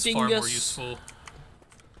 What a That's far more dingus. useful.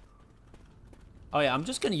 Oh, yeah, I'm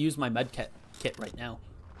just going to use my med kit right now.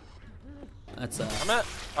 That's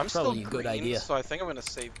I'm still Probably a good green, idea. so I think I'm gonna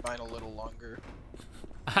save mine a little longer.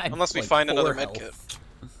 I'm Unless we like find another 4 med kit. health.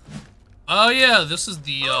 Oh yeah, this is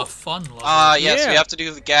the fun level. Yes, Yeah. we have to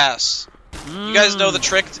do the gas. You guys know the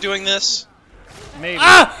trick to doing this? Maybe.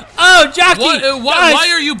 Ah! Oh, Jockey! What? Guys! Why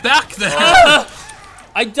are you back there?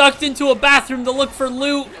 I ducked into a bathroom to look for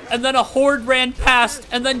loot, and then a horde ran past,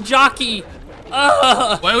 and then Jockey.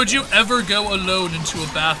 Why would you ever go alone into a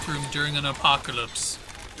bathroom during an apocalypse?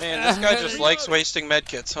 Man, this guy just likes wasting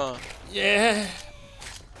medkits, huh? Yeah.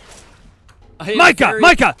 I am Micah!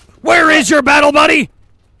 Micah! Where is your battle buddy?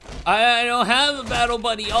 I don't have a battle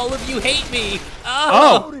buddy. All of you hate me.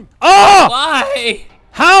 Oh! Oh! Why?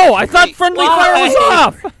 How? I thought Wait, friendly why? fire was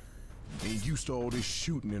off! Ain't used to all this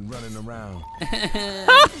shooting and running around. Yeah,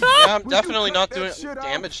 I'm definitely cut not that doing shit out?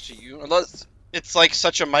 damage to you, unless it's like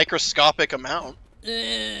such a microscopic amount.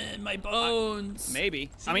 My bones. Maybe.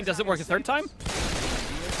 I mean, does it work a third time?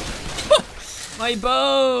 My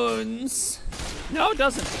bones. No, it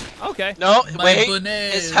doesn't. Okay. No, My wait.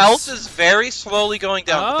 bananas. His health is very slowly going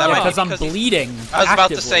down. Oh. That Yeah, might be Because I'm he's- bleeding. I was about to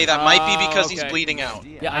actively. say that might be because he's okay. bleeding out.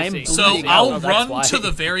 Yeah, I I am see. So bleeding I'll out, that's run why. to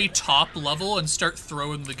the very top level and start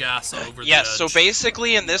throwing the gas over Yes, the so edge.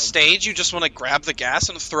 basically in this stage, you just want to grab the gas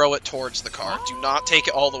and throw it towards the car. Do not take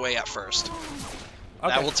it all the way at first.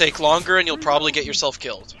 That will take longer and you'll probably get yourself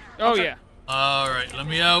killed. Oh, yeah. Alright, let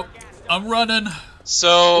me out. I'm running.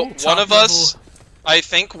 So, Top I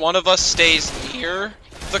think one of us stays near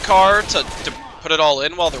the car to put it all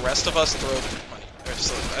in while the rest of us throw money.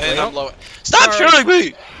 And I'm low. Stop shooting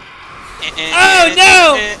me! Oh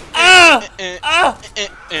no!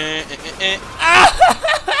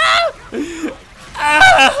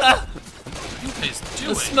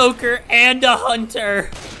 A smoker and a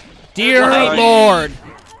hunter. Dear Lord.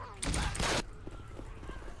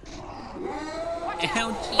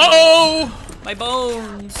 Oh! My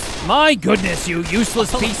bones. My goodness, you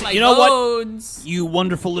useless piece. You know what? You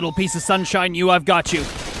wonderful little piece of sunshine. I've got you.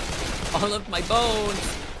 All of my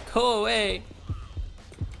bones. Go away.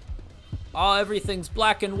 Oh, everything's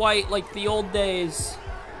black and white like the old days.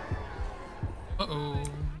 Uh-oh.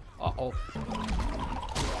 Uh-oh.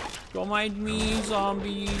 Don't mind me,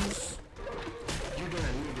 zombies.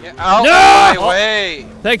 Get out of my way!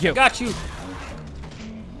 Thank you. Got you.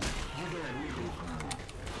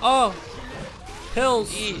 Oh.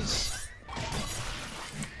 Pills. Jeez.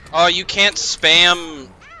 Oh, you can't spam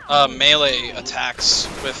melee attacks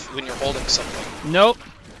when you're holding something. Nope.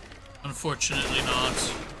 Unfortunately not.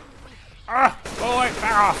 Go away.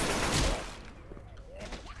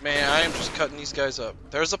 Man, I am just cutting these guys up.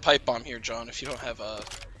 There's a pipe bomb here, John, if you don't have a...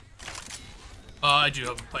 I do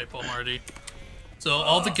have a pipe bomb already. So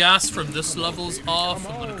all the gas from this level's off.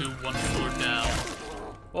 I'm gonna go 1 floor down.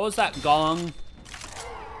 What was that gong?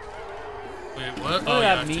 Wait, what? What Oh, does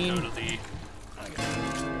yeah, that mean?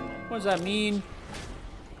 What does that mean?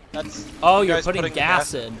 That's oh, you're putting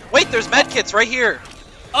gas in. Wait, there's medkits right here.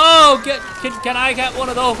 Oh, can I get one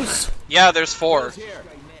of those? Yeah, there's 4.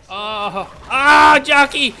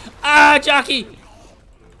 Jockey! Jockey!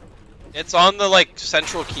 It's on the like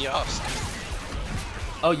central kiosk.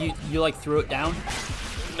 Oh, you like threw it down?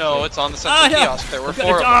 No, it's on the central kiosk. There were 4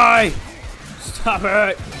 of them. Die! Stop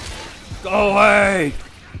it! Go away!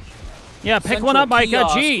 Yeah, pick one up, Micah.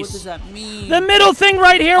 Jeez. What does that mean? The middle thing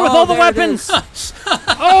right here with all the weapons.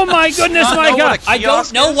 Oh my goodness, Micah! I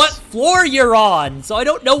don't know what floor you're on, so I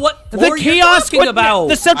don't know what floor you're talking about.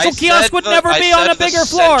 The central kiosk would never be on a bigger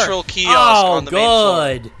floor. Central kiosk on the main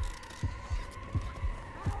floor. Good.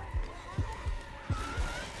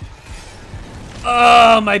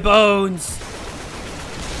 Oh, my bones.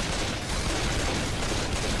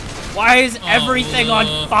 Why is everything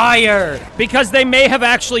on fire? Because they may have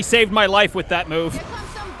actually saved my life with that move.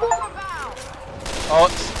 Oh,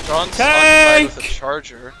 it's John's outside with a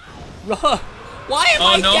charger. Why am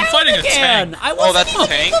I no, down I'm fighting again? a tank. Oh, that's a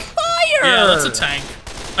tank? The fire. Yeah, that's a tank.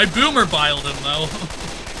 I boomer biled him though.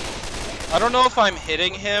 I don't know if I'm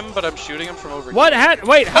hitting him, but I'm shooting him from over What? here.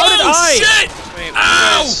 Wait, how did I? Shit! Wait,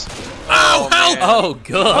 Ow! Ow, help! Man. Oh,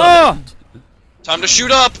 good. Oh, Time to shoot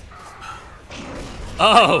up!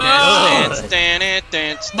 Oh,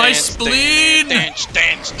 My spleen!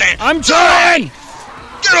 I'm trying.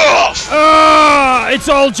 Get off! It's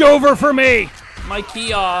all over for me. my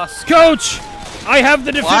kiosk. Coach, I have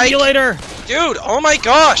the defibrillator. Dude, oh my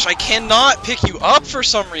gosh, I cannot pick you up for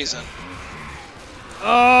some reason.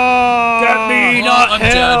 Get me, not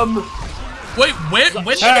him. Dead. Wait, when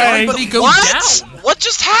did everybody go down? What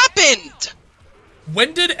just happened?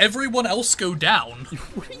 When did everyone else go down?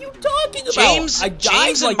 What are you talking about?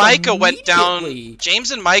 James and Micah went down.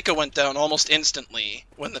 James and Micah went down almost instantly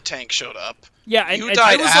when the tank showed up. Yeah, and you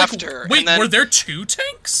died after. Wait, and then, were there 2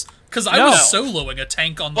 tanks? Because I was soloing a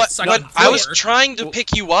tank on the second floor. I was trying to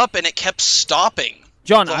pick you up and it kept stopping.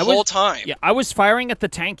 John, the whole time. Yeah, I was firing at the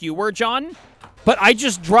tank you were, John. But I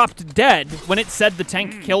just dropped dead when it said the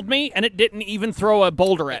tank killed me, and it didn't even throw a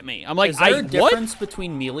boulder at me. I'm like, is there a difference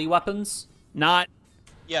between melee weapons? Not.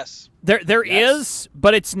 Yes. There is,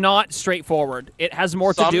 but it's not straightforward. It has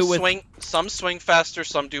more to do with... Some swing faster,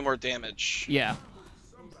 some do more damage. Yeah.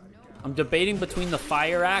 I'm debating between the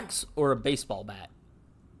fire axe or a baseball bat.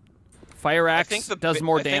 Fire axe does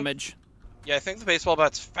more damage. Yeah, I think the baseball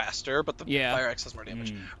bat's faster, but the fire axe does more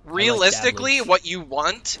damage. I Realistically, like what you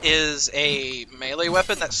want is a melee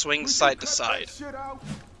weapon that swings side to side.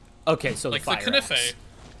 Okay, so like the fire axe.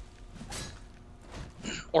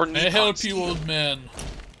 Or May I help you, old man?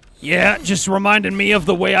 Yeah, just reminded me of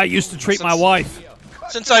the way I used to treat my wife.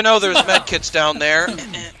 Since I know there's medkits down there.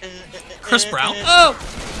 Chris Brown? Oh!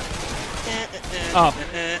 Oh.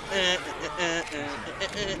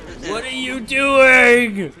 What are you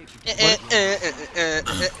doing?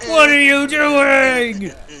 What are you doing?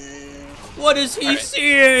 What is he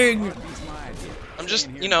seeing? I'm just,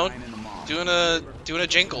 you know, doing a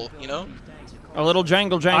jingle, you know? A little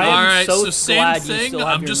jangle jangle. Alright, so same thing.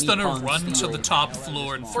 I'm just gonna run to the top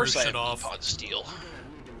floor and First first it off. Steel.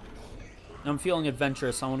 I'm feeling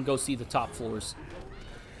adventurous. I want to go see the top floors.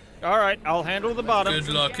 All right, I'll handle the bottom. Good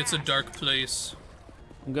luck. It's a dark place.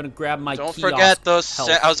 I'm gonna grab my Don't kiosk forget the. health.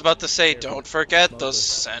 I was about to say, don't forget the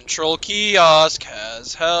central kiosk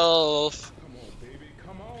has health.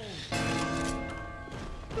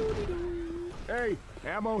 Hey,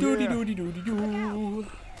 ammo Doody here. doody doody doo.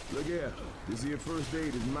 Look here. This here first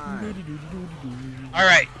aid is mine. All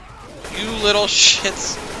right, you little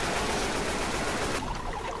shits.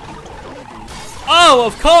 Oh,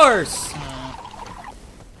 of course!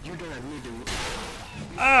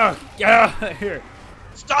 Oh, yeah, here.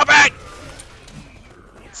 Stop it!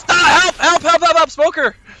 Stop! Help!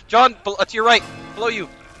 Smoker! John, to your right. Below you.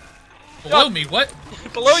 Below me? What?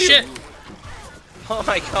 Below Shit. you. Oh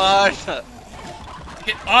my god.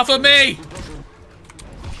 Get off of me!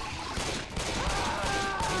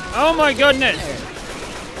 Oh my goodness!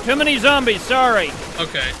 Too many zombies, sorry.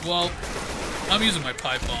 Okay, well, I'm using my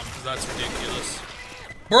pipe bomb because that's ridiculous.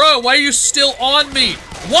 Bro, why are you still on me?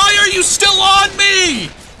 Why are you still on me?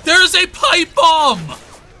 There's a pipe bomb!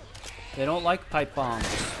 They don't like pipe bombs.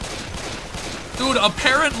 Dude,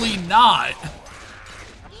 apparently not.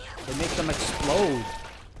 They make them explode.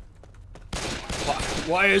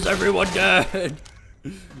 Why is everyone dead?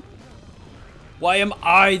 Why am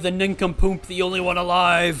I, the nincompoop, the only one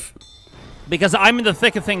alive? Because I'm in the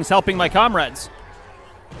thick of things helping my comrades.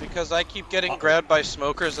 Because I keep getting grabbed by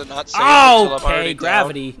smokers and not saved until I'm Okay, already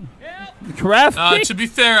gravity. Gravity? To be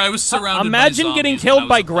fair, I was surrounded Imagine by getting zombies when I killed was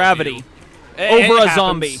by above gravity you. over a happens.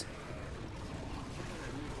 zombie.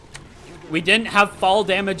 We didn't have fall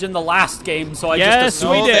damage in the last game, so I Yes, just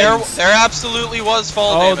we assumed. did. There absolutely was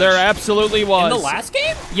fall Oh, damage. there absolutely was. In the last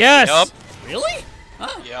game? Yes. Yup. Really?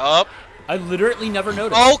 Yup. I literally never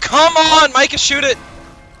noticed. Oh, come on! Micah, shoot it!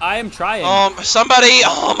 I am trying. Somebody!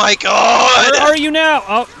 Oh my god! Where are you now?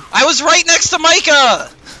 Oh. I was right next to Micah!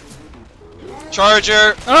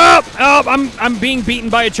 Charger. I'm being beaten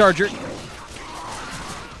by a charger.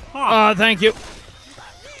 Thank you.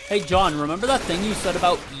 Hey, John, remember that thing you said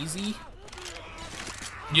about easy?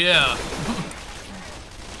 Yeah.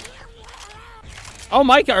 Oh,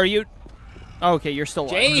 Micah, are you... Oh, okay, you're still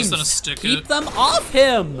alive. James, just gonna stick keep it. them off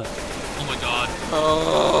him! Oh my god.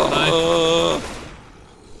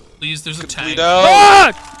 Please, there's a tank.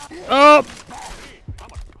 Oh!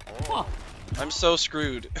 I'm so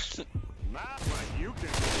screwed.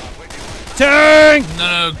 Tank!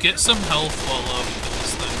 No, get some health while we do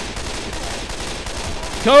this thing.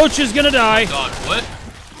 Coach is gonna die. God, what?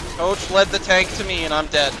 Coach led the tank to me and I'm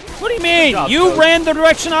dead. What do you mean? job, You Coach. ran the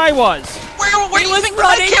direction I was. Where do you think the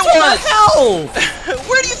Running medkit to was? the hell!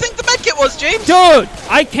 Where do you think the medkit was, James? Dude,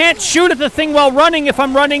 I can't shoot at the thing while running if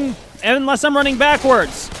I'm running... Unless I'm running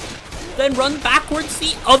backwards. Then run backwards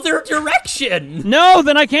the other direction! No,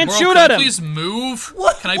 then I can't Bro, shoot can at I him. please move?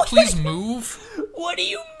 What? Can I What? please move? What do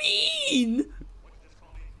you mean?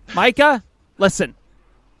 Micah, listen.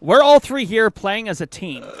 We're all three here playing as a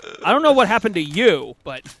team. I don't know what happened to you,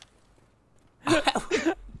 but...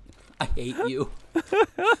 I hate you.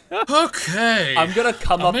 Okay. I'm gonna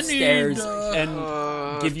come gonna upstairs need,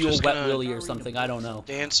 and give you a just wet gonna- willy or something. I don't know.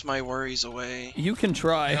 Dance my worries away. You can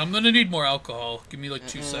try. I'm gonna need more alcohol. Give me like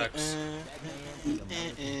 2 secs.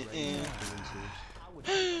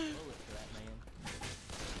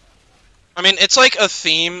 I mean, it's like a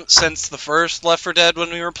theme since the first Left 4 Dead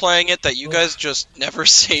when we were playing it that you guys just never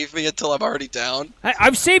save me until I'm already down.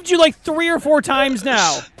 I've saved you like 3 or 4 times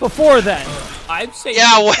now. Before then. I've saved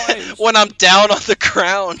Yeah, you when, twice. when I'm down on the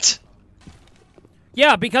ground.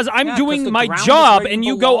 Yeah, because I'm Yeah, 'cause doing the my ground is job where you and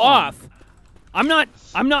you go belong. off. I'm not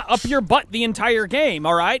up your butt the entire game,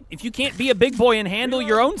 all right? If you can't be a big boy and handle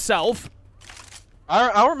your own self.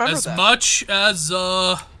 I'll remember As that. much as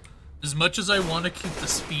I want to keep the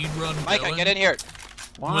speed run Micah, going, get in here.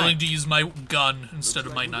 I'm willing to use my gun instead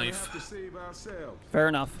of my knife. To save ourselves. Fair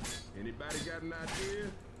enough. Anybody got an idea?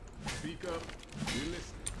 Speak up. We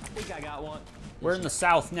listen. I think I got one. We're in the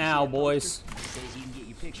south now, boys. Says you can get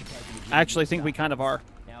your picture taken with I actually think we kind of are.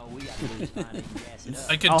 Now we got to lose mine and gas it up.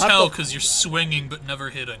 I can I'll have tell to- because you're swinging but never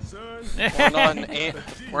hitting.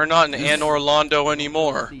 We're not in Orlando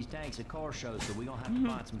anymore. These tanks are car shows, so we gonna have to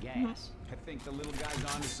find some gas. I think the little guy's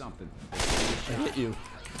onto something. I hit you.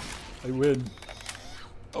 I win.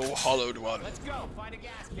 Oh, hollowed one. Let's go. Find a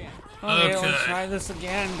gas can. Okay. let's try this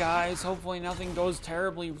again, guys. Hopefully nothing goes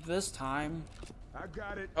terribly this time. I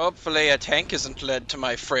got it. Hopefully a tank isn't led to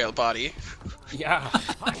my frail body. Yeah.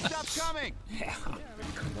 Hot stuff coming.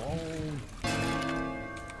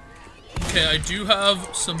 Okay, I do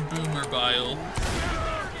have some boomer bile.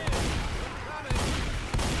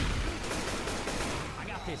 I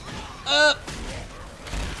got this.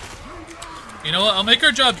 You know what? I'll make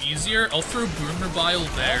our job easier. I'll throw boomer bile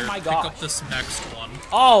there. my Pick gosh. up this next one.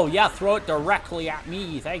 Oh, yeah, throw it directly at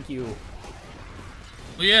me. Thank you.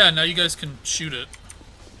 Well, yeah, now you guys can shoot it.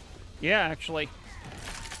 Yeah, actually.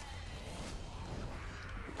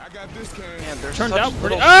 I got this can. Man, there's Turned such out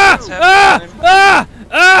pretty. little Ah! things happening. Ah!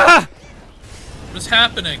 Ah! What's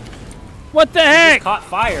happening? What the It heck? caught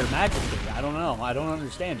fire magically. I don't know. I don't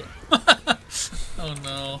understand it. Oh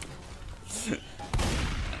no.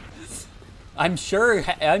 I'm sure.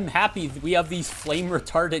 I'm happy that we have these flame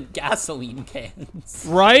retardant gasoline cans.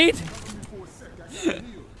 Right?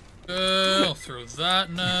 I'll throw that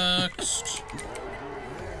next.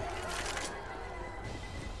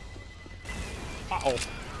 Uh-oh.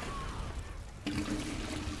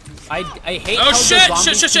 I hate Oh how shit! the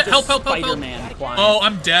zombies Shit! do the Help! Spider-Man climb. Oh,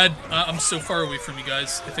 I'm dead. I'm so far away from you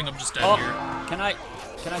guys. I think I'm just dead here. Can I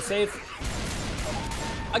save?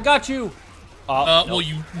 I got you. Well,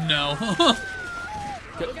 you know.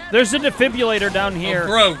 There's a defibrillator down here. Oh,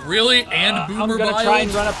 bro, really? And Boomer I'm gonna Bile? try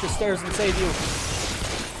and run up the stairs and save you.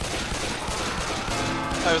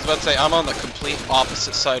 I was about to say, I'm on the complete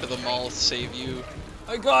opposite side of the mall to save you.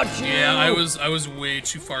 I got you. Yeah, I was way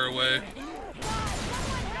too far away.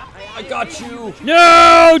 I got you.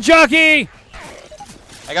 No, jockey!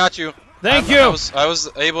 I got you. Thank I you. was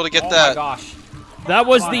able to get Oh that. my gosh. That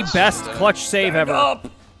was the best clutch save ever. Up,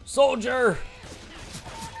 soldier.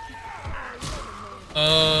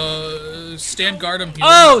 Stand guard him here.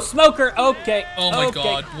 Oh, smoker. Okay. Oh my okay.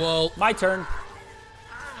 god. Well, My turn.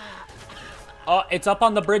 Oh, it's up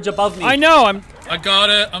on the bridge above me. I know. I got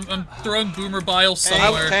it. I'm throwing Boomer Bile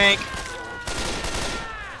somewhere. Tank.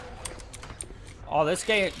 Oh, this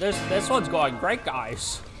game. This one's going great,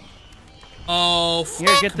 guys. Oh,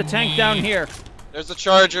 Here, get the tank me. down here. There's the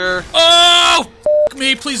charger. Oh,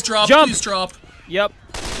 me. Please drop. Jump. Please drop. Yep.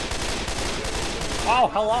 Oh,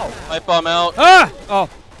 hello. Pipe bomb out. Ah! Oh.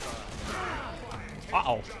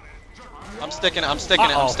 Uh-oh. I'm sticking it. I'm sticking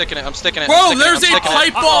it. I'm sticking it. I'm sticking it. Bro, I'm sticking there's it. a I'm sticking pipe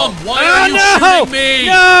it. bomb. Why Oh, are you no! shooting me?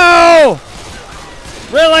 No!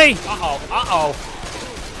 Really? Uh-oh. Uh-oh.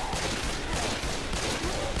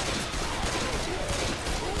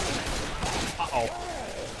 Uh-oh.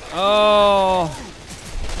 Oh.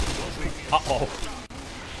 Uh-oh.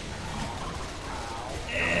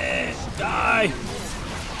 Die!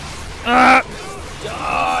 Ah!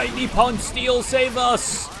 Die! Nippon Steel, save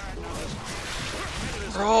us!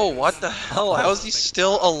 Bro, what the hell? How is he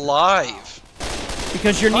still alive?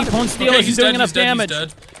 Because your Nippon Steel Okay, isn't he's doing dead. enough He's dead. damage. He's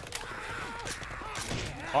dead.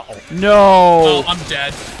 Uh-oh. No. Oh, I'm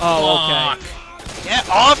dead. Oh, okay. Fuck. Get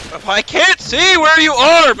off! I can't see where you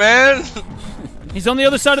are, man. He's on the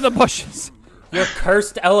other side of the bushes. Your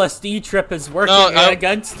cursed LSD trip is working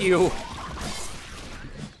against you.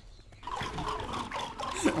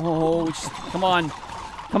 Oh, come on.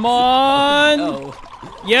 Come on. No.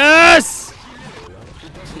 Yes!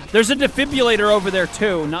 There's a defibrillator over there,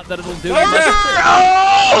 too. Not that it'll do much.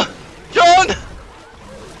 Oh! John!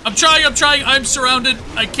 I'm trying. I'm surrounded.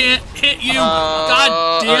 I can't hit you.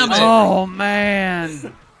 God damn it. Oh,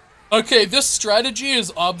 man. Okay, this strategy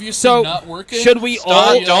is obviously So, not working. should we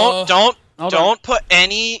all... Don't put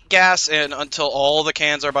any gas in until all the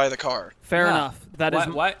cans are by the car. Fair enough. That is...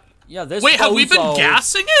 What? Yeah, this Wait, have we been bozo-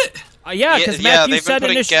 gassing it? Yeah, because yeah, Matthew they've said been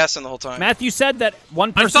putting gas in the whole time. Matthew said that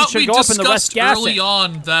one I person thought we should go up and the rest discussed gas early it.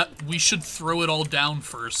 on that we should throw it all down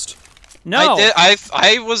first. No.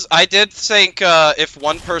 I did think if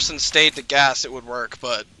one person stayed to gas, it would work,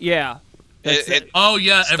 but Yeah. Oh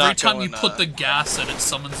yeah, every not time you going, put the gas in, it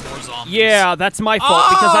summons more zombies. Yeah, that's my fault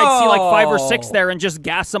because I'd see like 5 or 6 there and just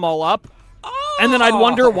gas them all up. And then I'd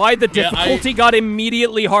wonder why the difficulty got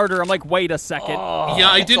immediately harder. I'm like, wait a second. Yeah,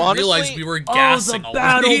 I didn't honestly- realize we were gassing the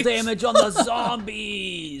battle already. damage on the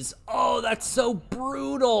zombies. Oh, that's so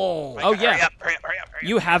brutal. Oh, yeah. Hurry up.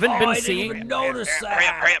 You haven't I been didn't seeing... even notice Hurry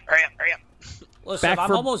that. up. Listen, Back I'm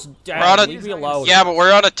for- almost dead. We're on a- Leave me alone. Yeah, but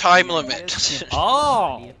we're on a time limit.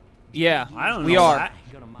 Oh. Yeah, I don't know we are. that.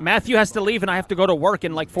 Matthew has to leave and I have to go to work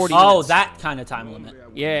in like 40 minutes. Oh, that kind of time limit.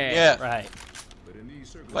 Yeah. Yeah, Right.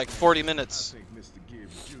 like 40 minutes.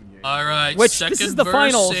 All right, Which, second this is the verse,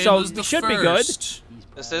 final, same so as the we should be good. first.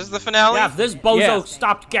 This is the finale? Yeah, if this bozo Yeah.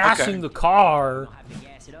 stopped gassing Okay. the car.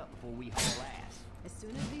 Gas it up before we haul ass. As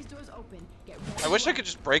soon as these doors open, get ready. I wish I could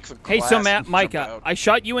just break the glass. Hey, so and jump Micah, out. I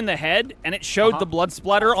shot you in the head and it showed the blood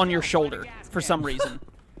splatter on your shoulder for some reason.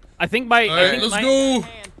 I think my... All I right, think let's my- go.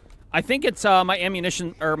 I think it's my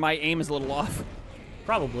ammunition, or my aim is a little off.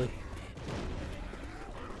 Probably.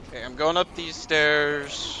 Okay, I'm going up these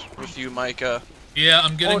stairs with you, Micah. Yeah,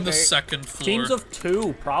 I'm getting the Okay. second floor. Teams of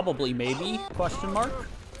 2, probably, maybe? Question mark?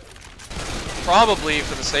 Probably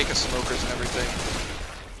for the sake of smokers and everything.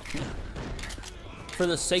 For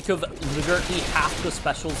the sake of literally half the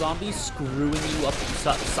special zombies screwing you up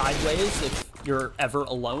sideways if you're ever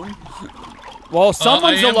alone. Well,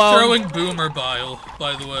 someone's I am alone. throwing boomer bile,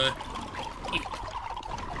 by the way.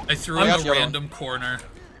 I threw it in a random corner.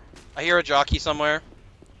 I hear a jockey somewhere.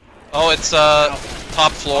 Oh, it's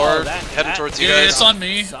top floor, heading towards you guys. Yeah, it's on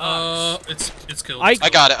me. It's killed. I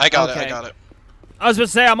got it. I got it. I was gonna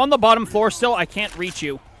say I'm on the bottom floor still. I can't reach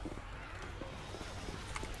you.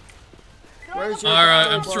 Where's your Alright,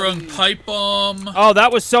 I'm throwing pipe bomb. Oh,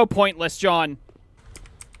 that was so pointless, John.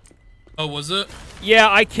 Oh, was it?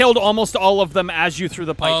 Yeah, I killed almost all of them as you threw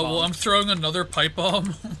the pipe bomb. Well, I'm throwing another pipe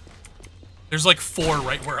bomb. There's like 4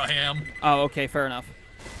 right where I am. Oh, okay, fair enough.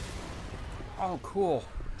 Oh, cool.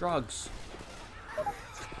 Drugs.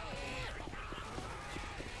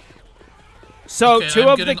 So Okay, two I'm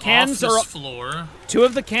of the getting cans off this are floor. 2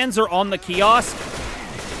 of the cans are on the kiosk.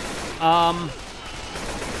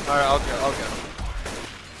 Alright, I'll go.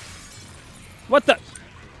 What the?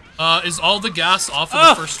 Is all the gas off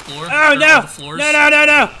of the first floor? Oh Or no! all the floors? No!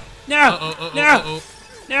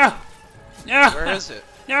 No! Where is it?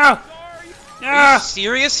 No! Are you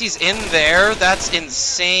serious? He's in there? That's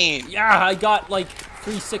insane. Yeah, I got like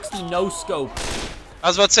 360 no scope. I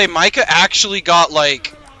was about to say, Micah actually got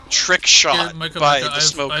like trick shot Here, Micah, by Micah, the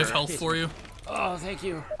smoker. I have health for you. Oh, thank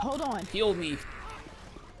you. Hold on. Heal me.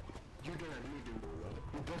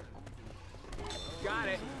 Got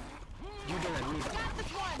it.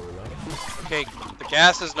 Okay, the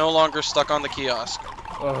gas is no longer stuck on the kiosk.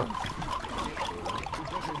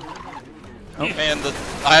 Man,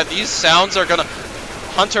 these sounds are gonna...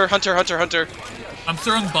 Hunter. I'm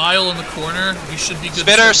throwing bile in the corner. We should be good.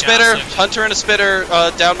 Spitter. Hunter and a spitter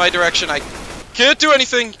down my direction. I can't do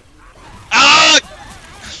anything. Ah!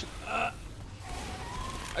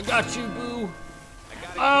 I got you, boo.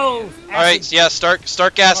 Oh. Alright, yeah, start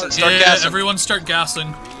gassing. Start gassing. Everyone start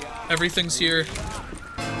gassing. Everything's here.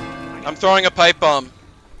 I'm throwing a pipe bomb.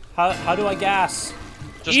 How do I gas?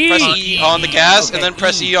 Just press E on the gas, and then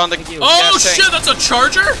press E on the gas Oh tank. shit, that's a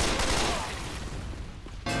charger?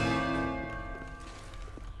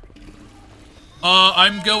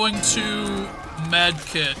 I'm going to med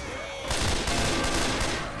kit.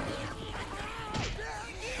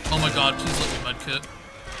 Oh my god, please let me med kit.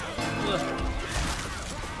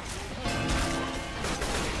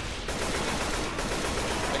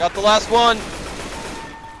 I got the last one.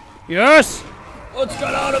 Yes! Let's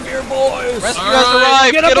get out of here, boys! Rescue has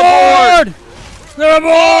arrived. Get aboard. aboard! Get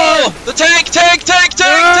aboard! Oh, the tank!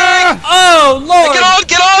 Oh lord!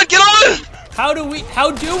 Get on! How do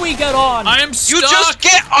we get on? I am stuck! You just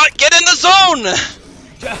get in the zone!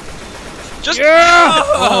 Just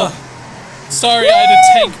Sorry, I had a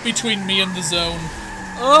tank between me and the zone.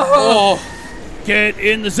 Oh. Get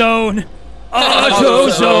in the zone. Auto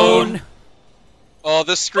zone. Oh,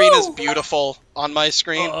 this screen is beautiful on my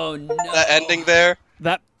screen. Oh no. That ending there.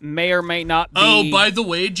 That may or may not be. Oh, by the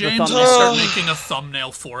way, James, thumbnail. I'll start making a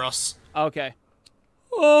thumbnail for us. Okay.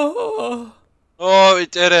 Oh, we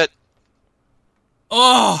did it.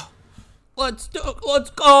 Oh, Let's go.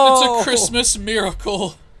 it's a Christmas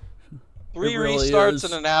miracle. 3 really restarts is.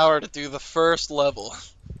 in an hour to do the first level.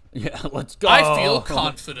 Yeah, let's go. I feel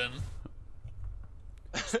confident.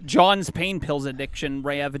 John's pain pills addiction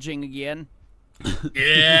ravaging again.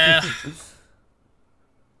 Yeah.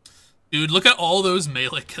 Dude, look at all those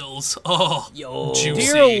melee kills. Oh, Yo.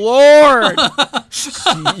 juicy. Dear Lord!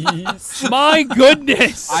 My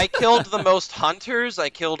goodness! I killed the most hunters, I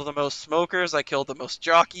killed the most smokers, I killed the most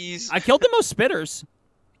jockeys. I killed the most spitters.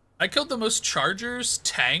 I killed the most chargers,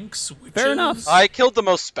 tanks, witches. Fair enough. I killed the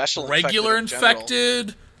most special Regular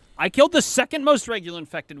infected. I killed the second most regular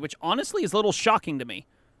infected, which honestly is a little shocking to me.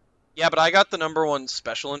 Yeah, but I got the #1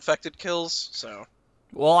 special infected kills, so...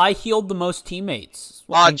 Well, I healed the most teammates.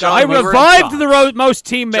 John, I revived the most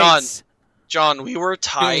teammates. John, we were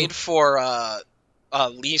tied for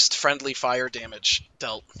least friendly fire damage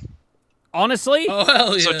dealt. Honestly? Oh,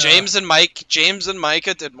 hell yeah. So James and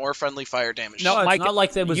Micah did more friendly fire damage. No, It's Mike, not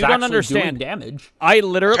like they was you don't actually understand. doing damage. I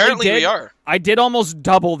literally Apparently did. we are. I did almost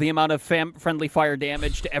double the amount of friendly fire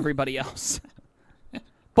damage to everybody else.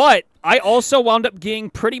 But I also wound up getting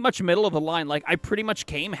pretty much middle of the line. Like, I pretty much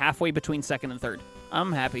came halfway between second and third.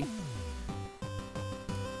 I'm happy.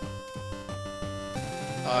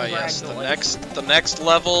 Yes, the next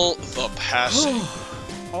level, the passing.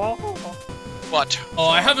 What? Oh,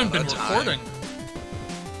 I haven't been recording.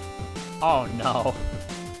 Oh no.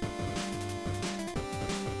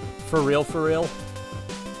 For real?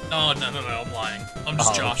 Oh, no, I'm lying. I'm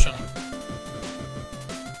just Oh. joshing.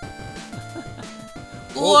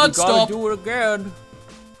 Well, Let's we gotta stop. do it again.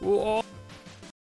 Oh.